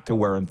too hot to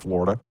wear in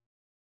Florida.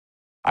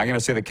 I'm going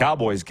to say the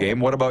Cowboys game.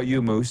 What about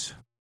you, Moose?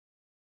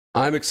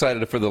 I'm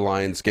excited for the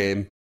Lions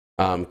game.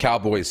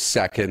 Cowboys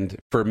second.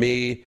 For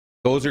me,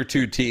 those are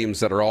two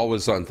teams that are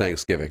always on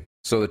Thanksgiving.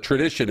 So the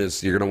tradition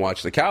is you're going to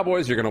watch the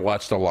Cowboys, you're going to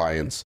watch the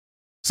Lions.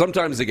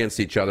 Sometimes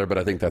against each other, but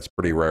I think that's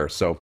pretty rare.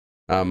 So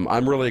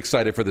I'm really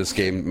excited for this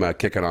game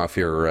kicking off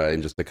here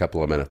in just a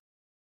couple of minutes.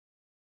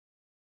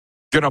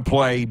 Going to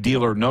play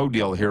Deal or No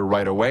Deal here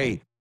right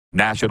away.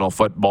 National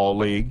Football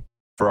League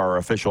for our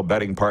official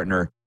betting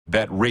partner,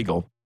 Bet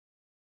Regal.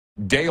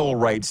 Dale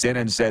writes in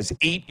and says,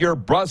 eat your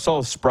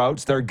Brussels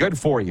sprouts. They're good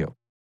for you.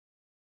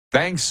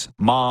 Thanks,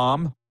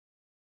 Mom.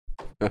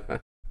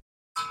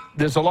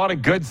 There's a lot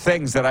of good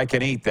things that I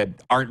can eat that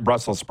aren't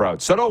Brussels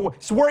sprouts. So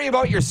don't worry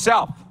about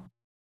yourself.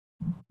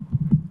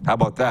 How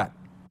about that?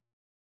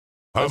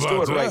 Let's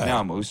do it right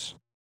now, Moose.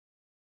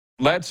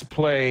 Let's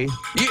play.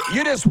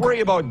 You just worry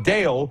about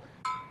Dale,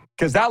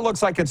 because that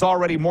looks like it's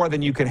already more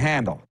than you can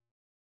handle.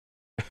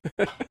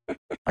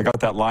 I got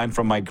that line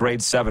from my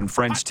grade 7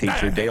 French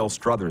teacher, Dale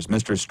Struthers,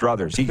 Mr.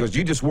 Struthers. He goes,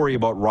 you just worry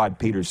about Rod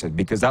Peterson,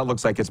 because that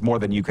looks like it's more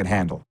than you can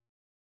handle.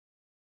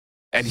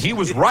 And he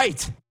was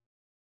right.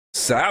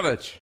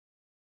 Savage.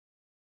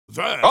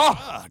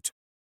 Oh,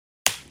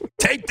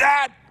 take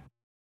that.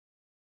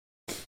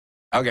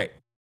 Okay.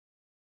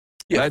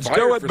 Let's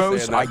do it,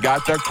 Moose. I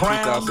got the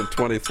crown.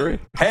 2023.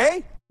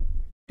 Hey?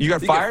 You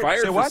got fired? Get fired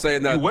Say for what?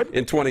 saying that you would?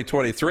 in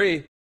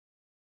 2023.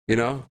 You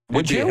know?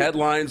 Would you?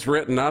 Headlines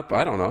written up.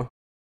 I don't know.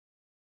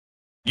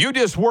 You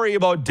just worry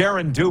about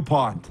Darren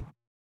DuPont.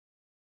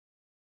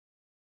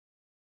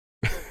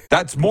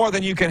 That's more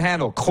than you can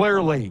handle,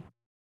 clearly.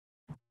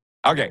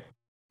 Okay.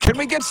 Can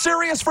we get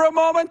serious for a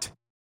moment?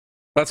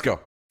 Let's go.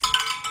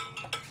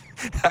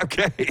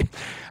 Okay.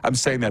 I'm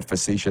saying that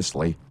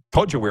facetiously.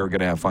 Told you we were going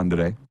to have fun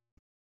today.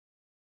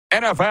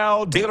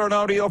 NFL, Deal or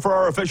No Deal for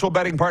our official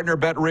betting partner,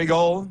 Bet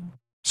Regal.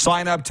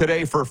 Sign up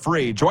today for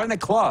free. Join the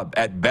club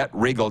at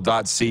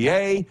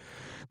betregal.ca.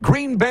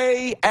 Green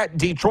Bay at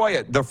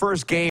Detroit. The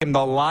first game,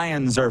 the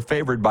Lions are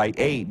favored by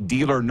 8.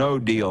 Deal or No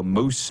Deal,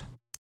 Moose?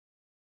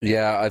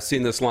 Yeah, I've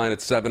seen this line at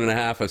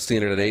 7.5. I've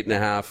seen it at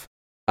 8.5.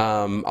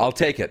 I'll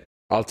take it.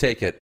 I'll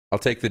take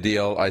the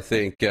deal. I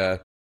think they're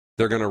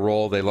going to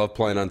roll. They love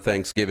playing on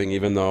Thanksgiving,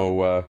 even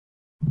though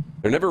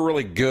they're never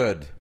really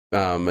good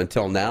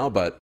until now,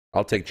 but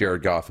I'll take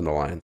Jared Goff and the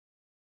Lions.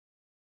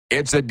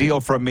 It's a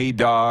deal from me,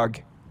 dog.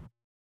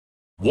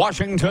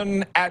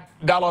 Washington at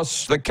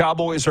Dallas. The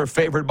Cowboys are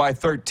favored by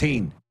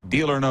 13.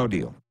 Deal or No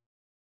Deal?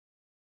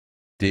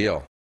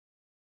 Deal.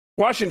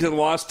 Washington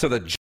lost to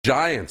the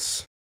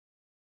Giants.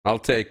 I'll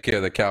take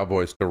the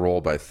Cowboys to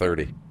roll by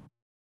 30.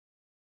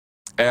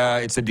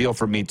 It's a deal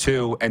for me,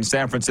 too. And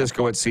San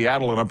Francisco at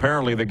Seattle, and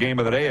apparently the game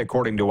of the day,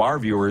 according to our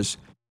viewers,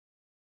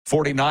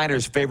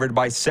 49ers favored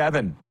by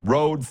 7.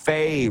 Road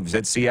faves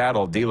at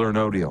Seattle. Deal or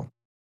No Deal?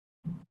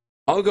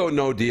 I'll go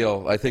no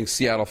deal. I think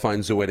Seattle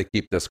finds a way to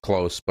keep this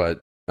close, but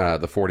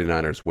the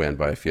 49ers win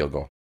by a field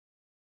goal.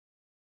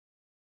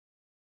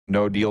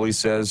 No deal, he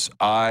says.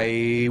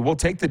 I will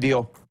take the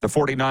deal. The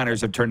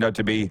 49ers have turned out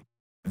to be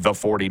the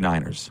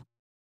 49ers.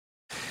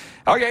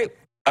 Okay,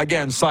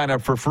 Again, sign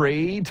up for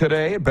free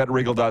today at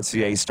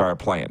betregal.ca. Start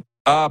playing.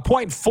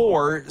 Point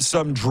 4,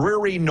 some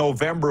dreary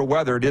November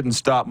weather didn't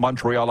stop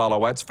Montreal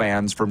Alouettes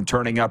fans from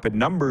turning up in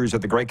numbers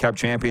at the Grey Cup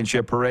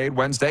Championship Parade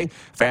Wednesday.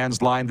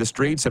 Fans lined the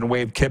streets and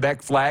waved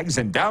Quebec flags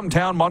in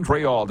downtown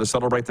Montreal to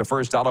celebrate the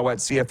first Alouette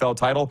CFL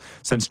title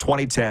since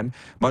 2010.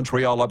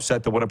 Montreal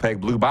upset the Winnipeg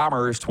Blue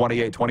Bombers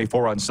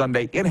 28-24 on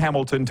Sunday in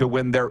Hamilton to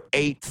win their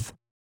 8th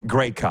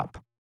Grey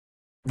Cup.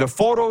 The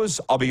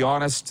photos, I'll be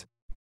honest,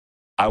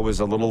 I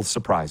was a little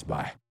surprised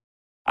by.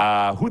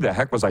 Who the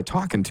heck was I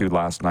talking to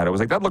last night? I was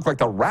like, that looked like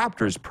the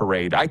Raptors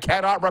parade. I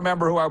cannot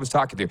remember who I was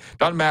talking to.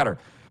 Doesn't matter.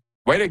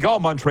 Way to go,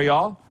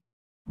 Montreal.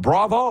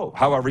 Bravo,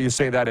 however you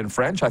say that in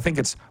French. I think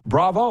it's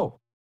bravo.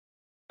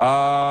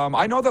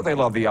 I know that they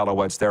love the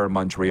Alouettes there in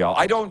Montreal.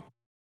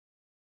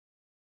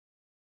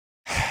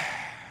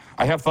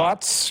 I have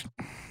thoughts,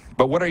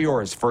 but what are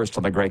yours first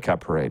on the Grey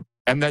Cup parade?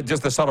 And then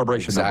just the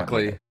celebration.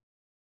 Exactly.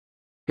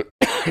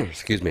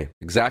 Excuse me.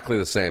 Exactly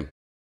the same.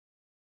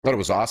 I thought it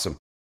was awesome.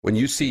 When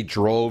you see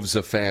droves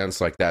of fans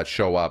like that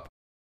show up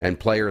and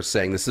players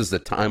saying this is the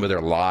time of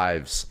their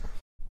lives,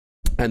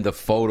 and the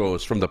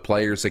photos from the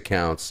players'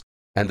 accounts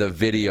and the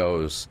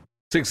videos,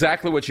 it's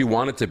exactly what you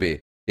want it to be.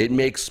 It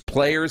makes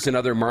players in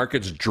other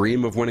markets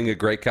dream of winning a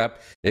Grey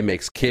Cup. It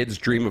makes kids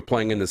dream of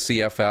playing in the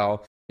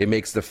CFL. It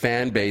makes the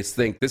fan base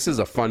think this is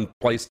a fun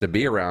place to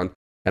be around,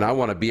 and I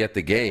want to be at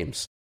the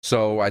games.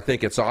 So I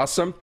think it's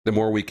awesome. The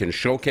more we can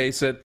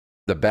showcase it,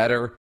 the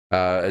better.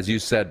 As you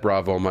said,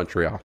 bravo,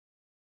 Montreal.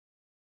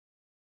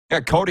 Yeah,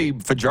 Cody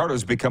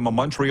Fajardo's become a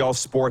Montreal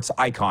sports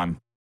icon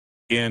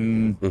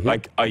in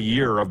like a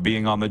year of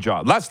being on the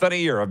job. Less than a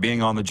year of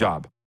being on the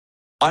job.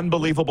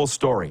 Unbelievable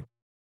story.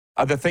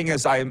 The thing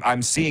is,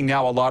 I'm seeing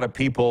now a lot of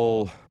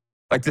people,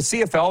 like the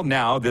CFL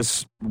now,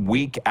 this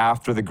week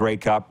after the Grey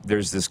Cup,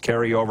 there's this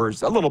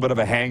carryover, a little bit of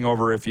a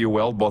hangover, if you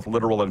will, both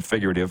literal and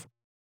figurative.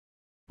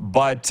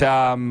 But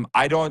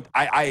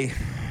it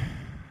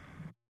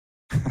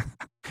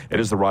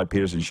is the Rod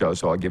Peterson Show,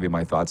 so I'll give you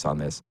my thoughts on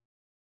this.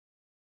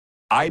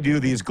 I do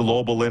these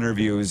global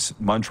interviews,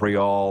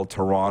 Montreal,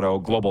 Toronto,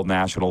 global,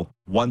 national,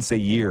 once a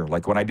year.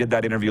 Like when I did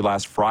that interview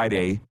last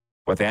Friday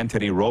with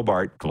Anthony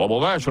Robart, Global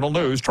National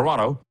News,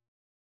 Toronto,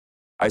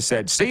 I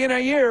said, see you in a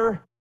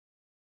year.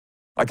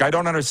 Like, I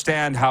don't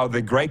understand how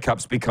the Grey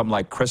Cups become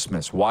like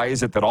Christmas. Why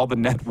is it that all the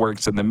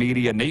networks and the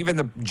media and even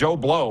the Joe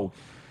Blow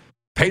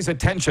pays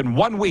attention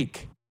 1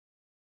 week?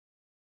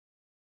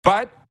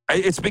 But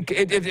it's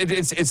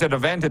an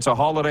event, it's a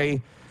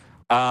holiday.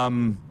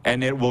 And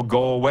it will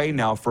go away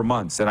now for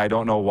months, and I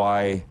don't know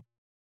why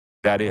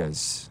that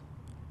is.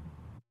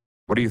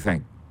 What do you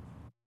think?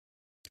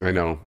 I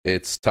know.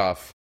 It's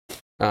tough.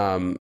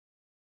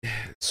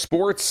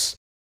 Sports,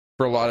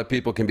 for a lot of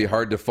people, can be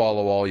hard to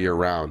follow all year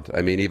round.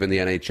 I mean, even the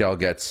NHL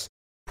gets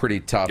pretty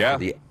tough for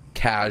the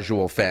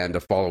casual fan to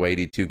follow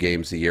 82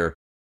 games a year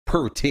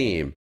per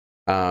team.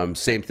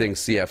 Same thing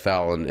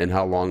CFL and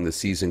how long the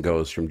season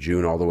goes from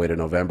June all the way to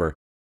November.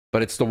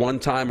 But it's the one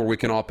time where we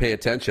can all pay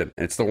attention.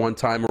 It's the one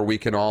time where we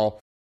can all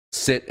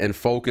sit and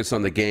focus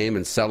on the game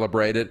and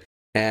celebrate it.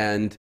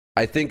 And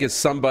I think as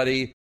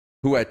somebody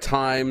who at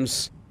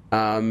times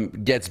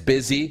gets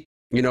busy,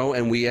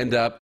 and we end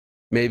up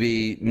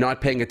maybe not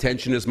paying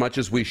attention as much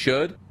as we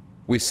should,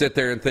 we sit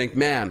there and think,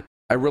 man,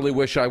 I really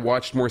wish I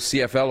watched more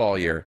CFL all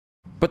year.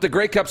 But the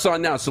Grey Cup's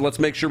on now, so let's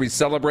make sure we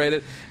celebrate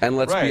it and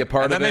let's be a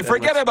part of it. And then they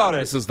forget about it.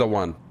 This is the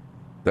one.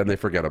 Then they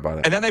forget about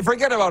it. And then they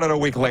forget about it a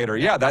week later.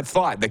 Yeah, that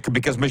thought.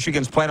 Because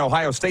Michigan's playing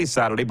Ohio State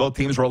Saturday. Both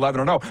teams were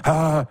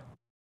 11-0.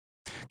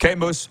 Okay,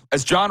 Moose.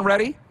 Is John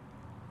ready?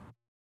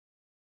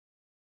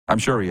 I'm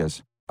sure he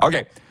is.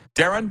 Okay.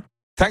 Darren,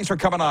 thanks for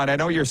coming on. I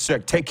know you're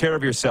sick. Take care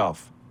of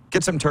yourself.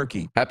 Get some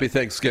turkey. Happy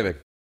Thanksgiving.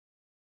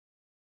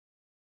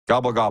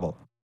 Gobble, gobble.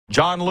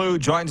 John Liu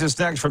joins us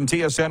next from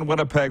TSN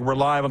Winnipeg. We're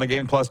live on the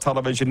Game Plus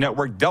Television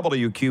Network,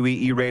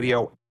 WQEE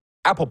Radio,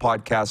 Apple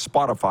Podcasts,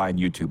 Spotify, and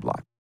YouTube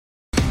Live.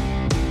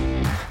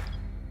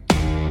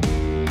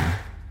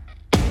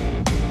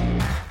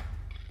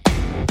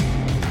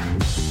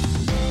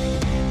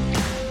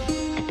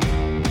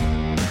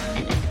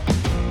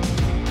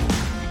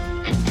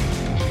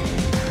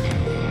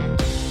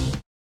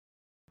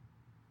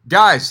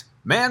 Guys,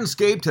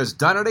 Manscaped has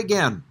done it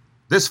again.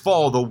 This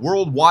fall, the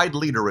worldwide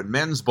leader in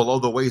men's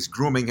below-the-waist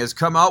grooming has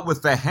come out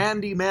with the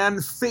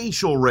Handyman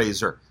Facial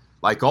Razor.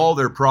 Like all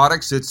their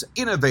products, it's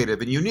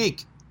innovative and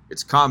unique.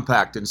 It's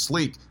compact and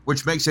sleek,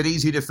 which makes it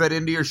easy to fit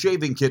into your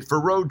shaving kit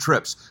for road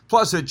trips.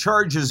 Plus, it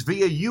charges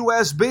via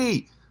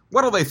USB.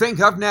 What'll they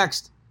think of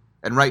next?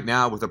 And right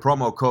now, with the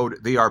promo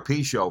code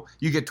VRPShow,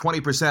 you get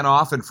 20%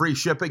 off and free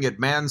shipping at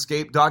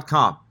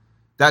manscaped.com.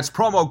 That's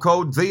promo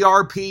code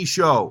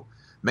VRPShow.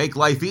 Make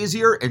life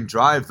easier and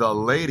drive the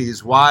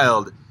ladies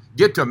wild.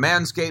 Get to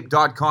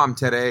manscaped.com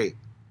today.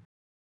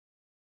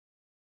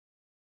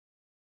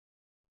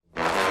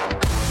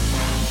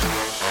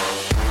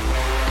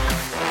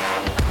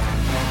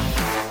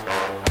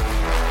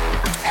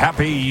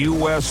 Happy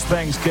U.S.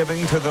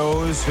 Thanksgiving to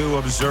those who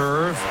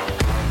observe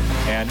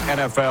an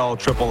NFL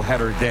triple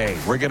header day.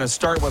 We're going to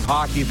start with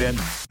hockey then.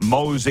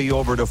 mosey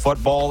over to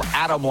football.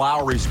 Adam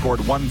Lowry scored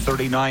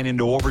 139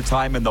 into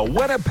overtime, and the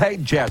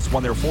Winnipeg Jets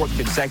won their fourth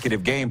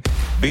consecutive game,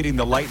 beating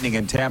the Lightning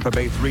in Tampa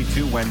Bay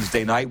 3-2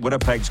 Wednesday night.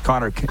 Winnipeg's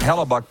Connor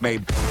Hellebuck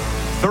made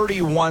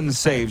 31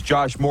 saves.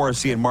 Josh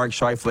Morrissey and Mark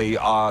Scheifele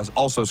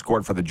also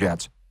scored for the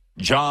Jets.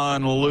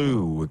 John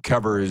Liu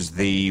covers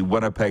the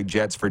Winnipeg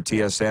Jets for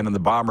TSN and the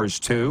Bombers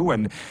too.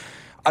 And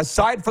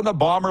aside from the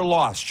Bomber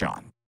loss,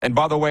 John, and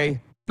by the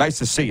way, nice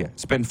to see you.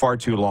 It's been far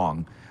too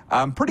long.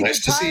 Pretty nice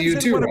good to times see you in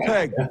too,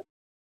 Winnipeg. Ryan.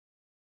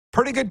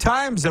 Pretty good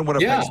times in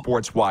Winnipeg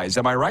sports-wise.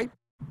 Am I right?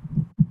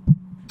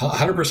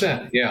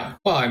 100%. Yeah.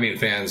 Well, I mean,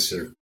 fans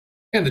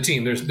and the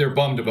team, they're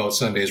bummed about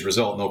Sunday's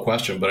result, no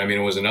question. But I mean,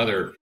 it was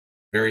another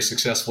very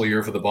successful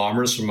year for the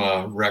Bombers from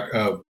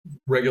a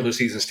regular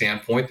season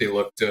standpoint. They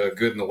looked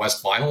good in the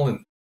West Final,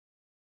 and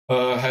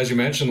as you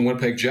mentioned, the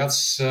Winnipeg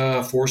Jets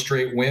 4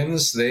 straight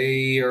wins.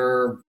 They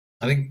are,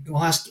 I think,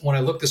 when I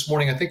looked this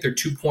morning, I think they're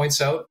 2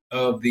 points out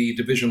of the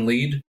division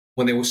lead.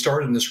 When they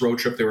started in this road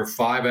trip, they were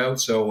 5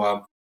 out.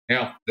 So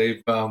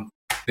they've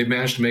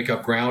managed to make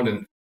up ground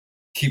and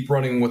keep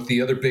running with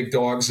the other big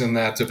dogs in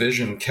that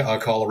division,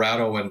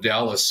 Colorado and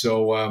Dallas.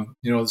 So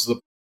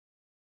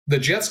the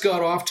Jets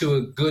got off to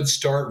a good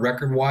start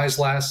record-wise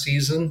last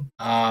season,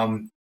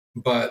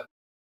 but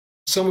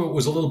some of it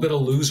was a little bit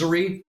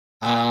illusory.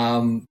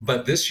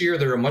 But this year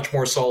they're a much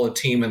more solid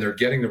team and they're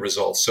getting the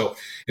results. So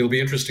it'll be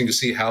interesting to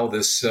see how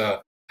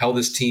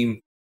this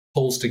team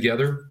pulls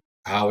together,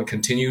 how it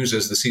continues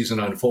as the season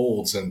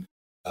unfolds, and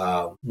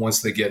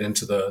once they get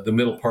into the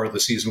middle part of the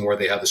season where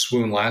they had the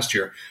swoon last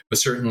year. But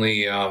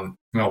certainly,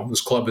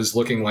 this club is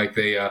looking like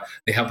they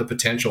have the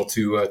potential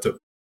to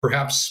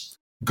perhaps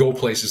go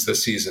places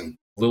this season,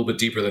 a little bit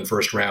deeper than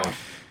first round.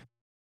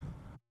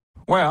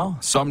 Well,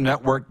 some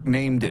network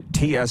named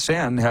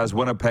TSN has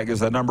Winnipeg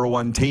as the number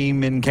 1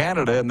 team in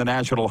Canada in the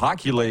National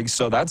Hockey League,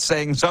 so that's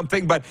saying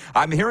something. But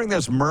I'm hearing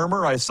this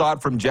murmur. I saw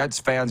it from Jets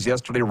fans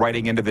yesterday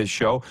writing into this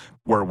show,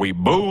 where we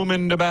boom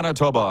into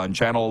Manitoba on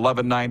Channel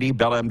 1190,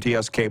 Bell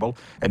MTS Cable,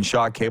 and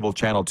Shaw Cable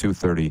Channel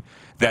 230.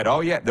 That,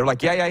 they're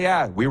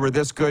like, we were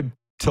this good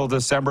till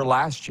December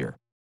last year.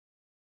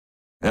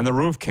 And the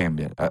roof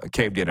caved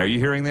in. Are you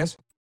hearing this?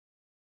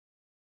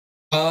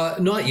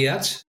 Not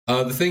yet.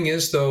 The thing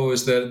is, though,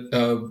 is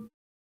that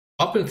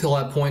up until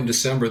that point in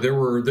December, there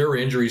were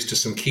injuries to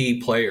some key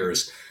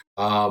players,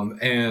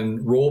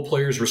 and role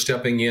players were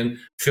stepping in,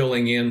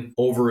 filling in,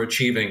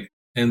 overachieving.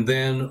 And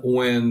then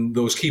when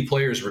those key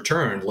players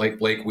returned, like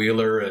Blake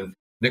Wheeler and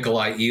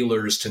Nikolai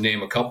Ehlers, to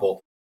name a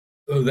couple,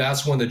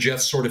 that's when the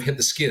Jets sort of hit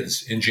the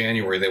skids in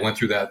January. They went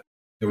through that.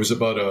 There was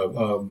about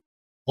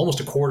almost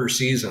a quarter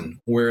season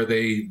where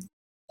they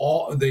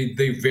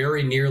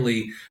very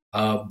nearly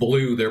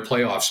blew their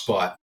playoff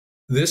spot.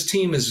 This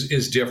team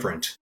is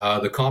different.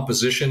 The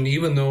composition,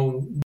 even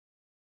though,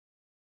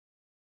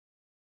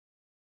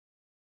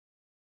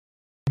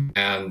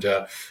 and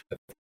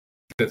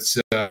that's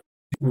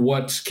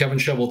what Kevin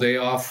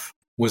Cheveldayoff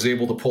was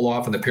able to pull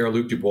off in the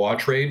Pierre-Luc Dubois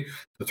trade.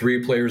 The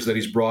 3 players that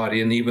he's brought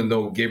in, even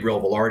though Gabriel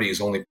Velarde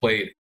has only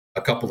played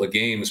a couple of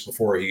games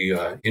before he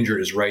injured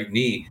his right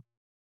knee.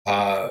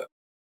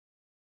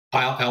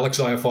 Alex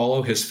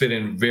Iafallo has fit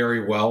in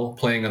very well,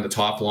 playing on the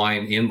top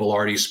line in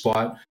Velarde's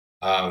spot.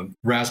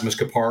 Rasmus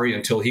Kapari,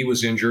 until he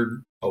was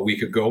injured a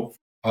week ago,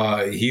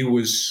 he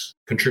was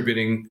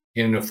contributing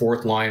in a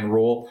 4th line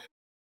role.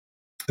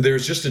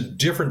 There's just a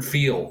different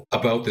feel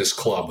about this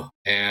club,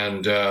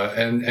 and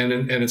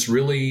it's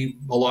really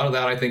a lot of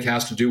that, I think,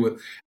 has to do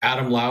with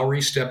Adam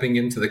Lowry stepping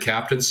into the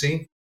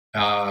captaincy.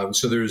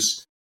 So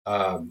there's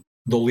the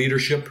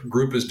leadership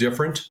group is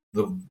different.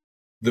 The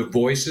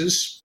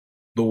voices.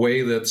 The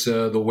way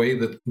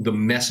that the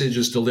message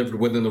is delivered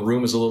within the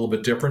room is a little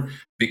bit different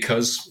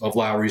because of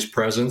Lowry's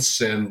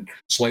presence and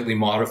slightly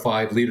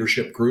modified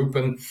leadership group.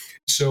 And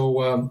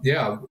so,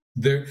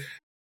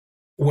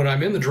 when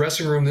I'm in the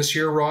dressing room this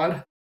year,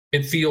 Rod,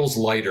 it feels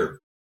lighter.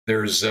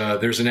 There's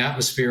an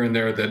atmosphere in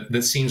there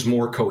that seems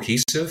more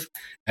cohesive,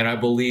 and I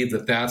believe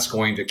that that's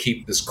going to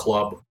keep this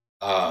club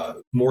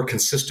more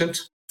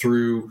consistent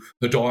through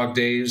the dog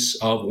days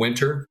of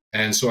winter.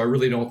 And so I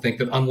really don't think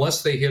that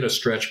unless they hit a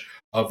stretch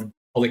of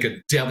like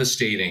a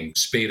devastating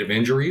spate of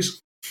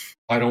injuries,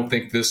 I don't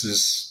think this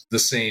is the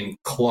same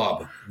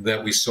club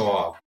that we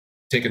saw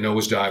take a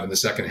nosedive in the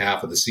second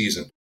half of the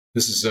season.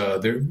 This is,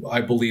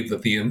 I believe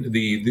that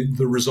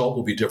the result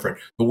will be different.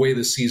 The way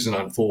the season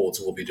unfolds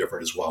will be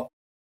different as well.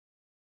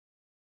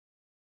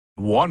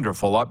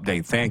 Wonderful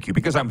update. Thank you.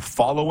 Because I'm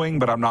following,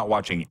 but I'm not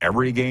watching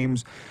every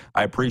games.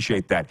 I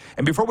appreciate that.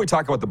 And before we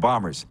talk about the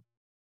Bombers,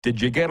 did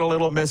you get a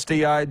little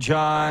misty-eyed,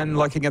 John,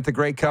 looking at the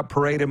Grey Cup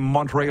parade in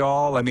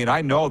Montreal? I mean,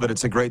 I know that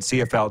it's a great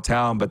CFL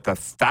town, but the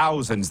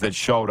thousands that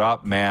showed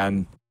up,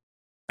 man,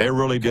 they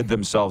really did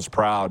themselves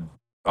proud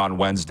on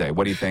Wednesday.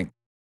 What do you think?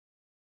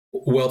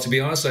 Well, to be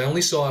honest, I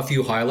only saw a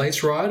few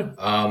highlights, Rod.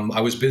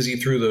 I was busy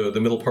through the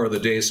middle part of the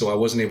day, so I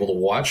wasn't able to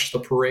watch the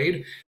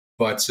parade.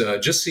 But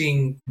just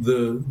seeing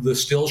the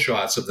still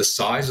shots of the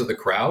size of the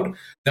crowd,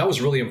 that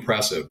was really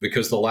impressive,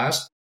 because the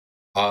last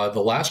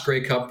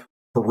Grey Cup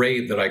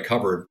parade that I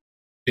covered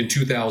in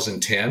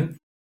 2010.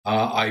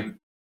 I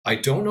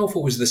don't know if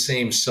it was the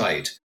same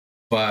site,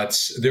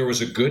 but there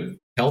was a good,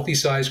 healthy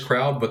sized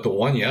crowd. But the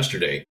one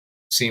yesterday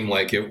seemed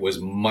like it was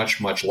much,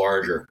 much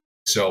larger.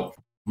 So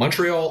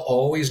Montreal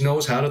always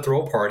knows how to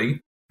throw a party.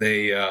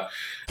 They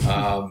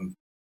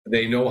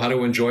know how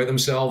to enjoy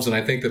themselves, and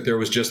I think that there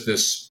was just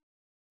this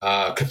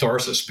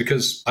catharsis,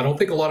 because I don't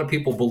think a lot of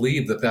people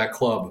believe that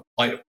club,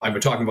 I've been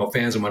talking about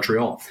fans of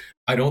Montreal,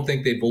 I don't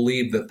think they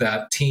believed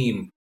that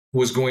team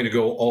was going to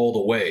go all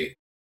the way.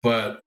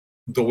 But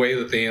the way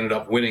that they ended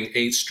up winning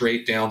 8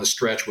 straight down the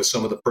stretch with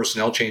some of the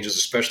personnel changes,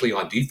 especially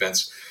on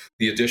defense,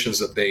 the additions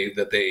that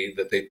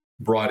they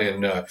brought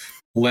in,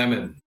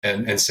 Lemon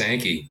and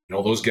Sankey,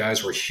 those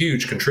guys were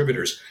huge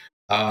contributors.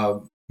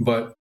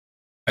 But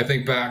I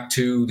think back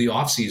to the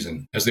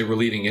offseason as they were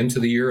leading into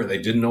the year, and they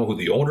didn't know who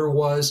the owner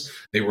was.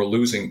 They were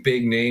losing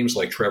big names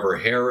like Trevor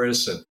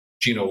Harris and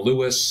Gino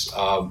Lewis.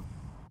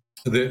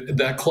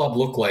 That club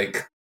looked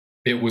like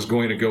it was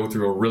going to go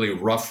through a really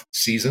rough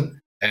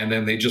season, and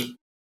then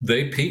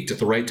they peaked at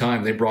the right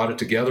time. They brought it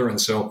together, and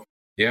so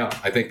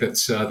I think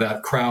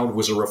that crowd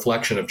was a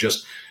reflection of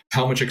just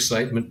how much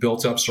excitement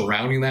built up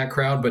surrounding that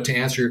crowd. But to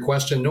answer your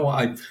question, no,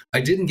 I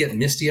didn't get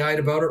misty-eyed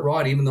about it,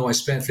 Rod, even though I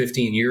spent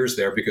 15 years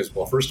there, because,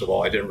 well, first of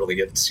all, I didn't really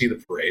get to see the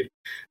parade.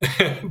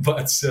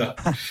 But,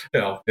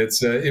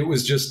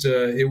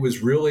 it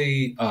was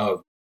really,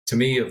 to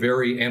me, a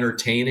very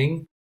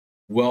entertaining,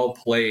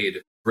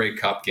 well-played Grey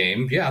Cup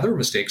game. Yeah, there were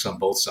mistakes on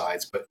both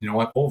sides, but you know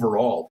what?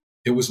 Overall,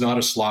 it was not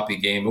a sloppy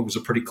game. It was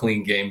a pretty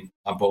clean game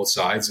on both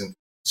sides. And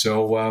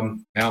so,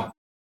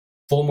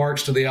 full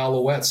marks to the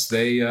Alouettes.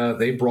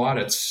 They brought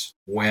it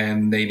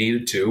when they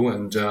needed to,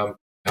 and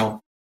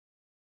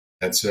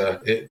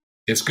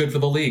it's good for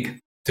the league,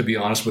 to be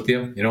honest with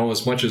you.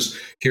 As much as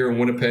here in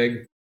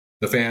Winnipeg,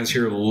 the fans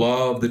here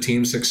love the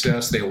team's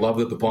success. They love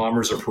that the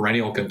Bombers are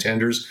perennial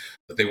contenders,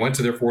 that they went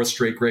to their 4th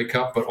straight Grey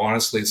Cup. But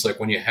honestly, it's like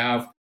when you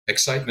have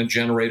excitement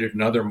generated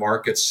in other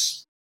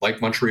markets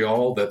like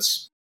Montreal that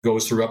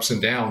goes through ups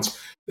and downs,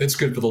 it's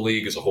good for the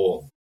league as a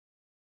whole.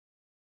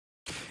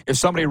 If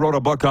somebody wrote a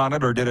book on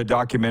it or did a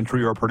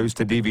documentary or produced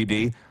a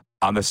DVD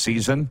on the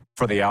season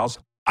for the Owls,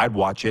 I'd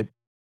watch it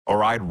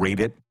or I'd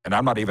read it. And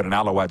I'm not even an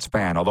Alouettes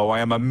fan, although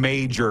I am a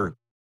major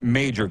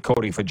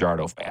Cody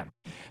Fajardo fan.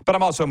 But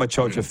I'm also a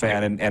Machocha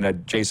fan and a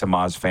Jason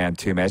Maas fan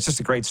too, man. It's just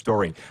a great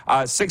story.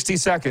 60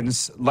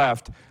 seconds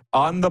left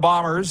on the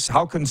Bombers.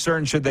 How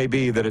concerned should they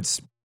be that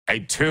it's a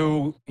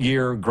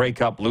 2-year Grey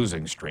Cup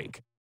losing streak?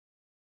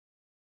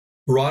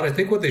 Rod, I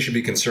think what they should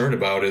be concerned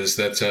about is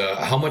that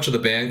how much of the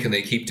band can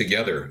they keep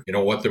together?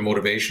 What their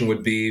motivation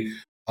would be.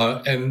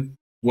 And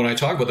when I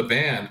talk about the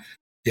band,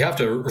 you have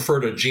to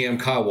refer to GM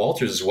Kyle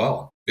Walters as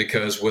well,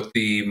 because with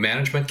the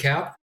management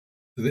cap,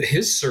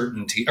 his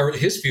certainty or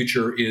his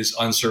future is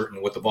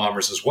uncertain with the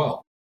Bombers as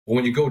well. But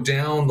when you go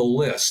down the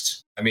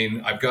list, I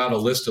mean, I've got a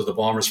list of the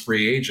Bombers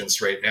free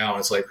agents right now, and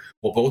it's like,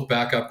 well, both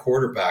backup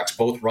quarterbacks,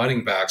 both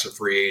running backs are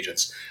free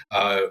agents.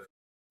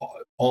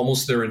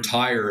 Almost their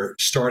entire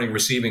starting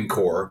receiving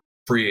core,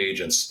 free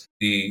agents.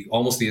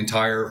 Almost the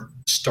entire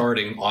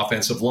starting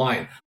offensive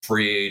line,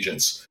 free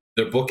agents.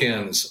 Their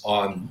bookends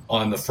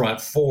on the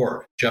front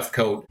 4,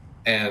 Jeffcoat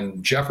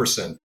and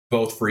Jefferson,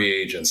 both free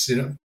agents.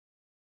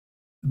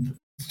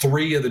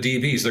 3 of the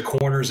DBs, their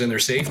corners and their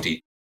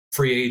safety,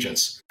 free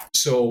agents.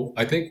 So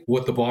I think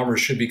what the Bombers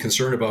should be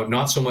concerned about,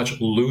 not so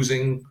much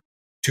losing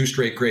 2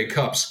 straight Grey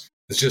Cups,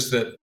 it's just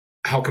that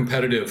how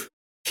competitive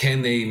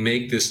can they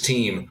make this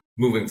team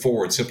moving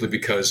forward, simply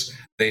because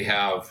they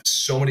have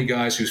so many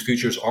guys whose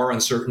futures are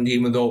uncertain,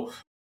 even though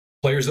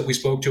players that we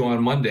spoke to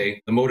on Monday,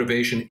 the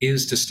motivation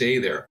is to stay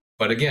there.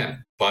 But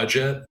again,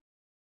 budget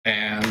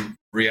and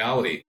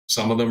reality.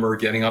 Some of them are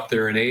getting up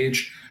there in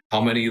age. How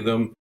many of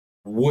them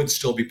would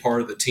still be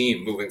part of the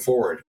team moving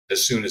forward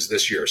as soon as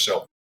this year?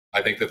 So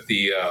I think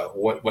that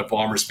what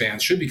Bombers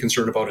fans should be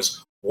concerned about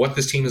is what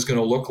this team is going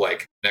to look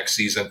like next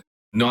season,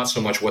 not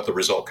so much what the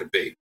result could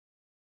be.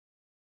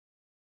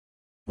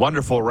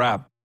 Wonderful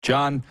wrap.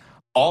 John,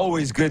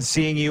 always good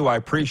seeing you. I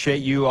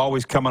appreciate you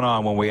always coming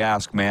on when we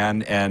ask,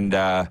 man. And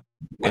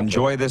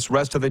enjoy this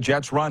rest of the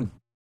Jets run.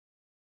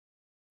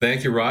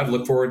 Thank you, Rod.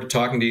 Look forward to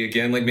talking to you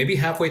again. Like maybe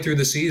halfway through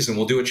the season,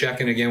 we'll do a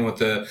check-in again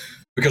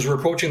because we're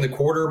approaching the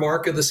quarter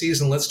mark of the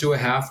season. Let's do a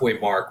halfway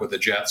mark with the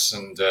Jets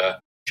and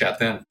chat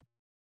then.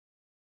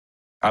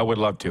 I would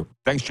love to.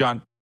 Thanks,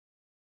 John.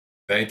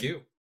 Thank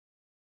you.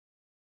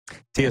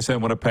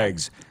 TSN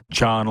Winnipeg's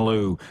John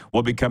Liu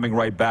will be coming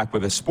right back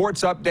with a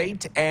sports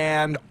update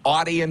and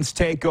audience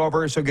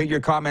takeover. So get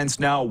your comments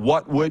now.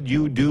 What would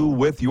you do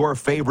with your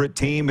favorite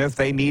team if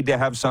they need to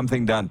have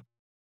something done?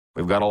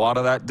 We've got a lot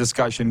of that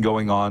discussion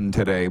going on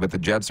today, but the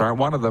Jets aren't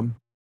one of them.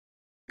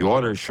 The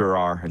Oilers sure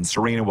are, and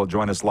Serena will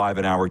join us live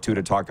in hour 2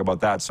 to talk about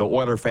that. So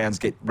Oiler fans,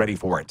 get ready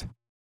for it.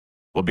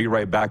 We'll be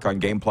right back on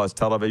Game Plus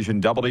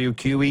Television,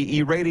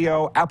 WQEE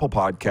Radio, Apple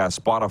Podcasts,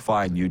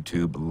 Spotify, and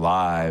YouTube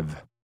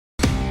Live.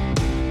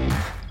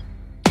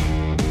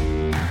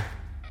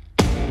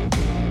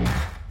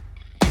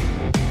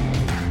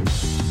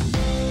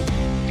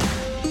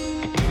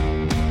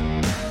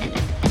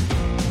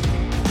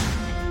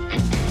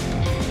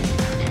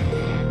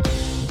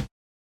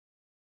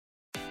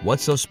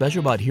 What's so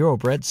special about Hero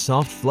Bread's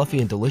soft, fluffy,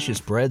 and delicious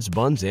breads,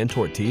 buns, and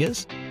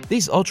tortillas?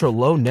 These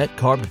ultra-low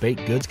net-carb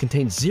baked goods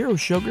contain zero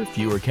sugar,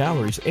 fewer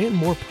calories, and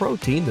more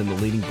protein than the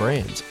leading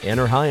brands, and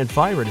are high in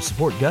fiber to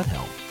support gut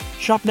health.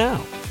 Shop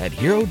now at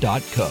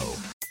Hero.co.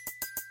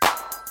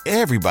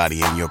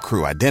 Everybody in your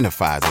crew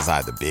identifies as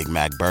either Big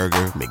Mac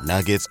Burger,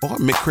 McNuggets, or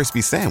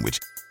McCrispy Sandwich.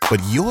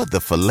 But you're the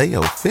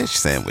Filet-O-Fish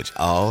Sandwich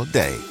all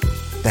day.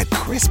 That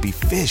crispy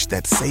fish,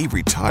 that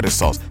savory tartar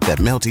sauce, that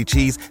melty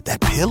cheese, that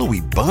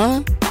pillowy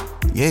bun.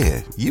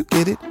 Yeah, you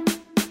get it.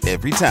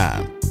 Every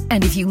time.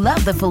 And if you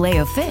love the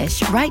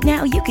Filet-O-Fish, right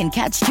now you can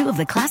catch 2 of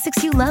the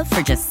classics you love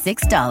for just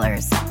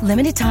 $6.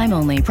 Limited time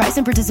only. Price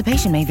and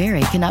participation may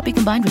vary. Cannot be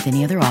combined with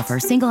any other offer.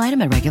 Single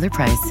item at regular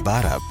price.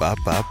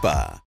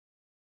 Ba-da-ba-ba-ba.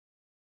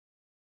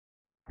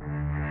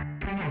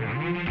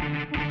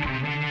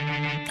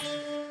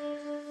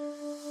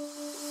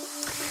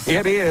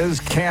 It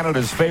is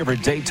Canada's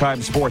favorite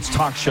daytime sports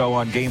talk show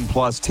on Game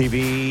Plus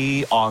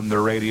TV, on the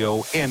radio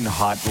in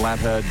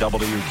Hotlanta,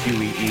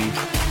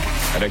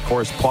 WQEE, and of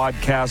course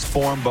podcast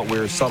form, but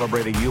we're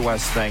celebrating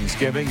U.S.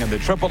 Thanksgiving, and the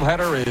triple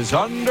header is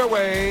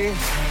underway.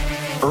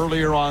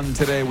 Earlier on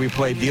today, we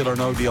played Deal or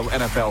No Deal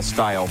NFL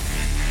style.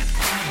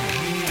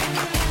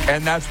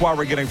 And that's why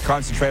we're going to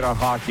concentrate on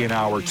hockey in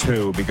hour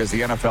 2, because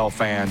the NFL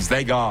fans,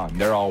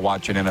 they're all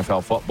watching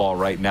NFL football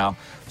right now.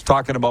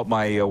 Talking about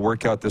my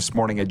workout this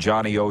morning at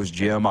Johnny O's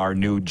gym, our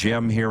new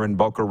gym here in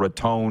Boca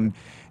Raton,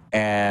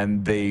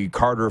 and the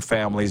Carter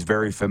family is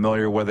very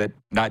familiar with it.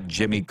 Not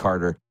Jimmy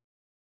Carter,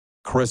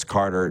 Chris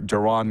Carter,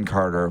 Duron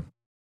Carter,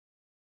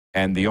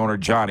 and the owner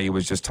Johnny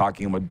was just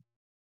talking about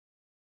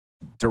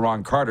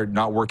Duron Carter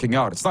not working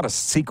out. It's not a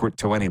secret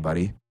to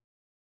anybody.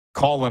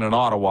 Colin in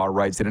Ottawa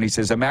writes it, and he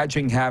says,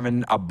 imagine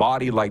having a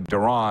body like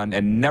Duron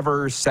and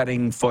never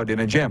setting foot in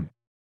a gym.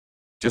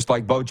 Just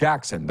like Bo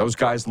Jackson. Those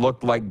guys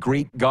looked like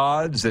Greek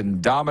gods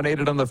and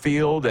dominated on the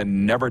field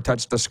and never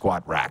touched a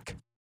squat rack.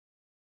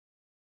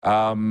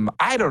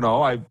 I don't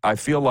know. I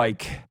feel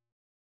like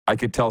I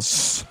could tell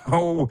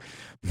so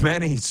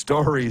many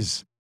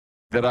stories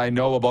that I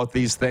know about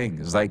these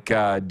things. Like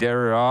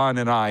Darren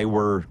and I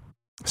were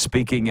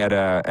speaking at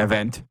an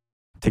event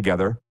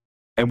together,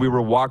 and we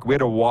had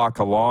to walk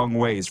a long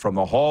ways from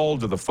the hall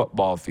to the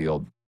football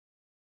field,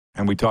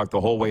 and we talked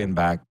the whole way and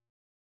back.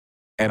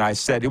 And I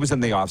said, it was in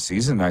the off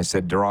season. I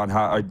said, Duron,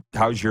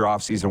 how's your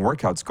off season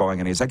workouts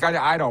going? And he's like,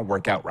 I don't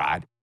work out,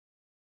 Rod.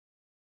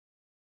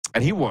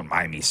 And he won't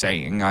mind me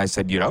saying. I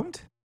said, you don't?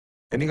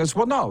 And he goes,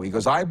 well, no. He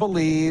goes, I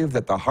believe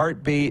that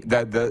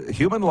that the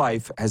human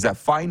life has a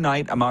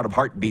finite amount of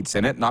heartbeats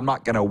in it, and I'm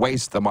not going to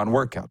waste them on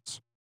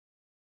workouts.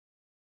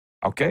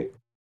 Okay.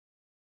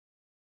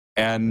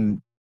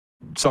 And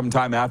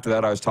sometime after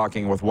that, I was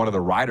talking with one of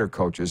the rider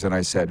coaches, and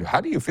I said,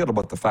 how do you feel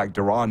about the fact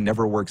Duron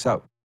never works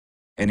out?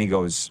 And he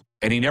goes,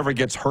 and he never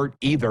gets hurt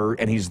either,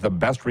 and he's the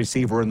best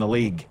receiver in the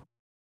league.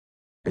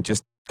 It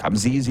just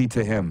comes easy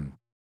to him.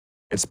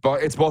 It's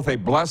both a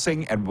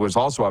blessing and was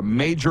also a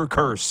major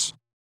curse.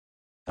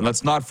 And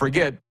let's not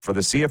forget, for the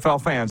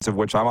CFL fans, of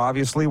which I'm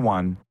obviously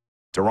one,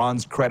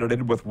 Duron's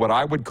credited with what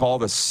I would call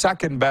the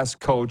second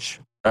best catch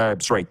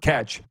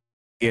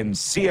in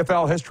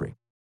CFL history.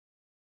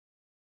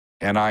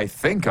 And I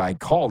think I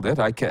called it.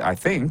 I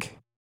think.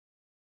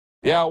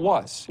 Yeah, it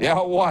was.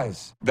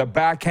 The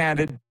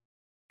backhanded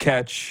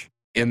catch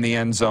in the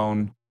end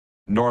zone,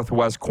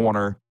 northwest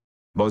corner,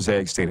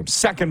 Mosaic Stadium.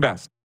 Second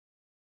best.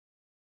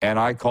 And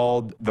I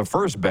called the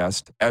first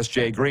best,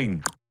 S.J.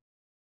 Green.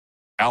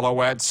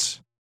 Alouettes,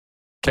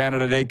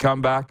 Canada Day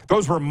comeback.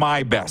 Those were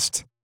my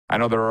best. I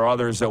know there are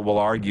others that will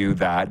argue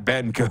that.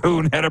 Ben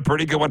Cahoon had a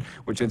pretty good one,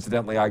 which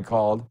incidentally I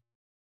called.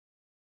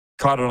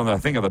 Caught it on the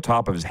thing at the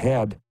top of his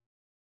head.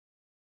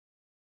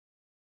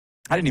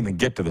 I didn't even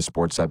get to the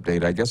sports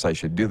update. I guess I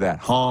should do that,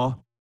 huh?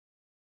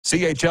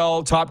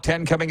 CHL top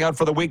 10 coming out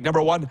for the week.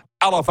 Number 1,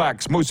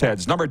 Halifax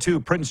Mooseheads. Number 2,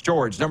 Prince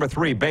George. Number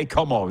 3,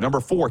 Baie-Comeau. Number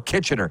 4,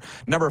 Kitchener.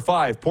 Number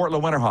 5,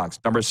 Portland Winterhawks.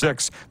 Number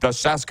 6, the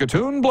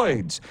Saskatoon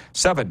Blades.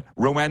 7,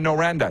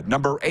 Rouyn-Noranda.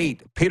 Number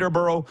 8,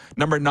 Peterborough.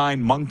 Number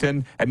 9,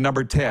 Moncton. And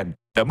number 10,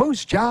 the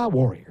Moose Jaw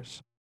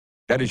Warriors.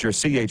 That is your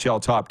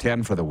CHL top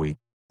 10 for the week.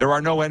 There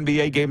are no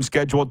NBA games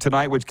scheduled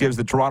tonight, which gives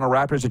the Toronto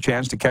Raptors a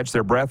chance to catch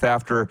their breath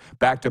after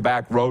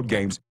back-to-back road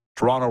games.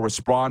 Toronto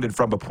responded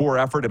from a poor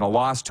effort in a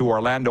loss to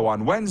Orlando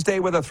on Wednesday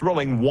with a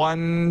thrilling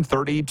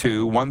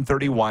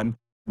 132-131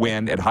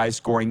 win at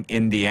high-scoring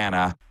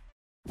Indiana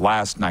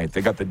last night.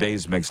 They got the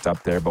days mixed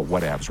up there, but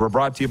whatevs. We're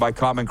brought to you by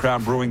Common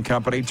Crown Brewing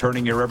Company,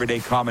 turning your everyday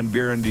common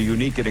beer into a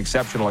unique and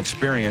exceptional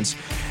experience.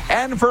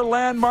 And for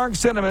Landmark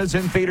Cinemas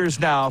in theaters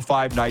now,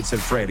 5 nights at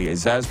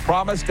Freddy's. As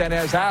promised and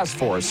as asked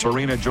for,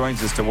 Serena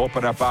joins us to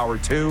open up hour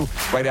 2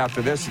 right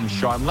after this, and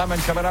Sean Lemon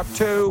coming up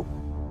too.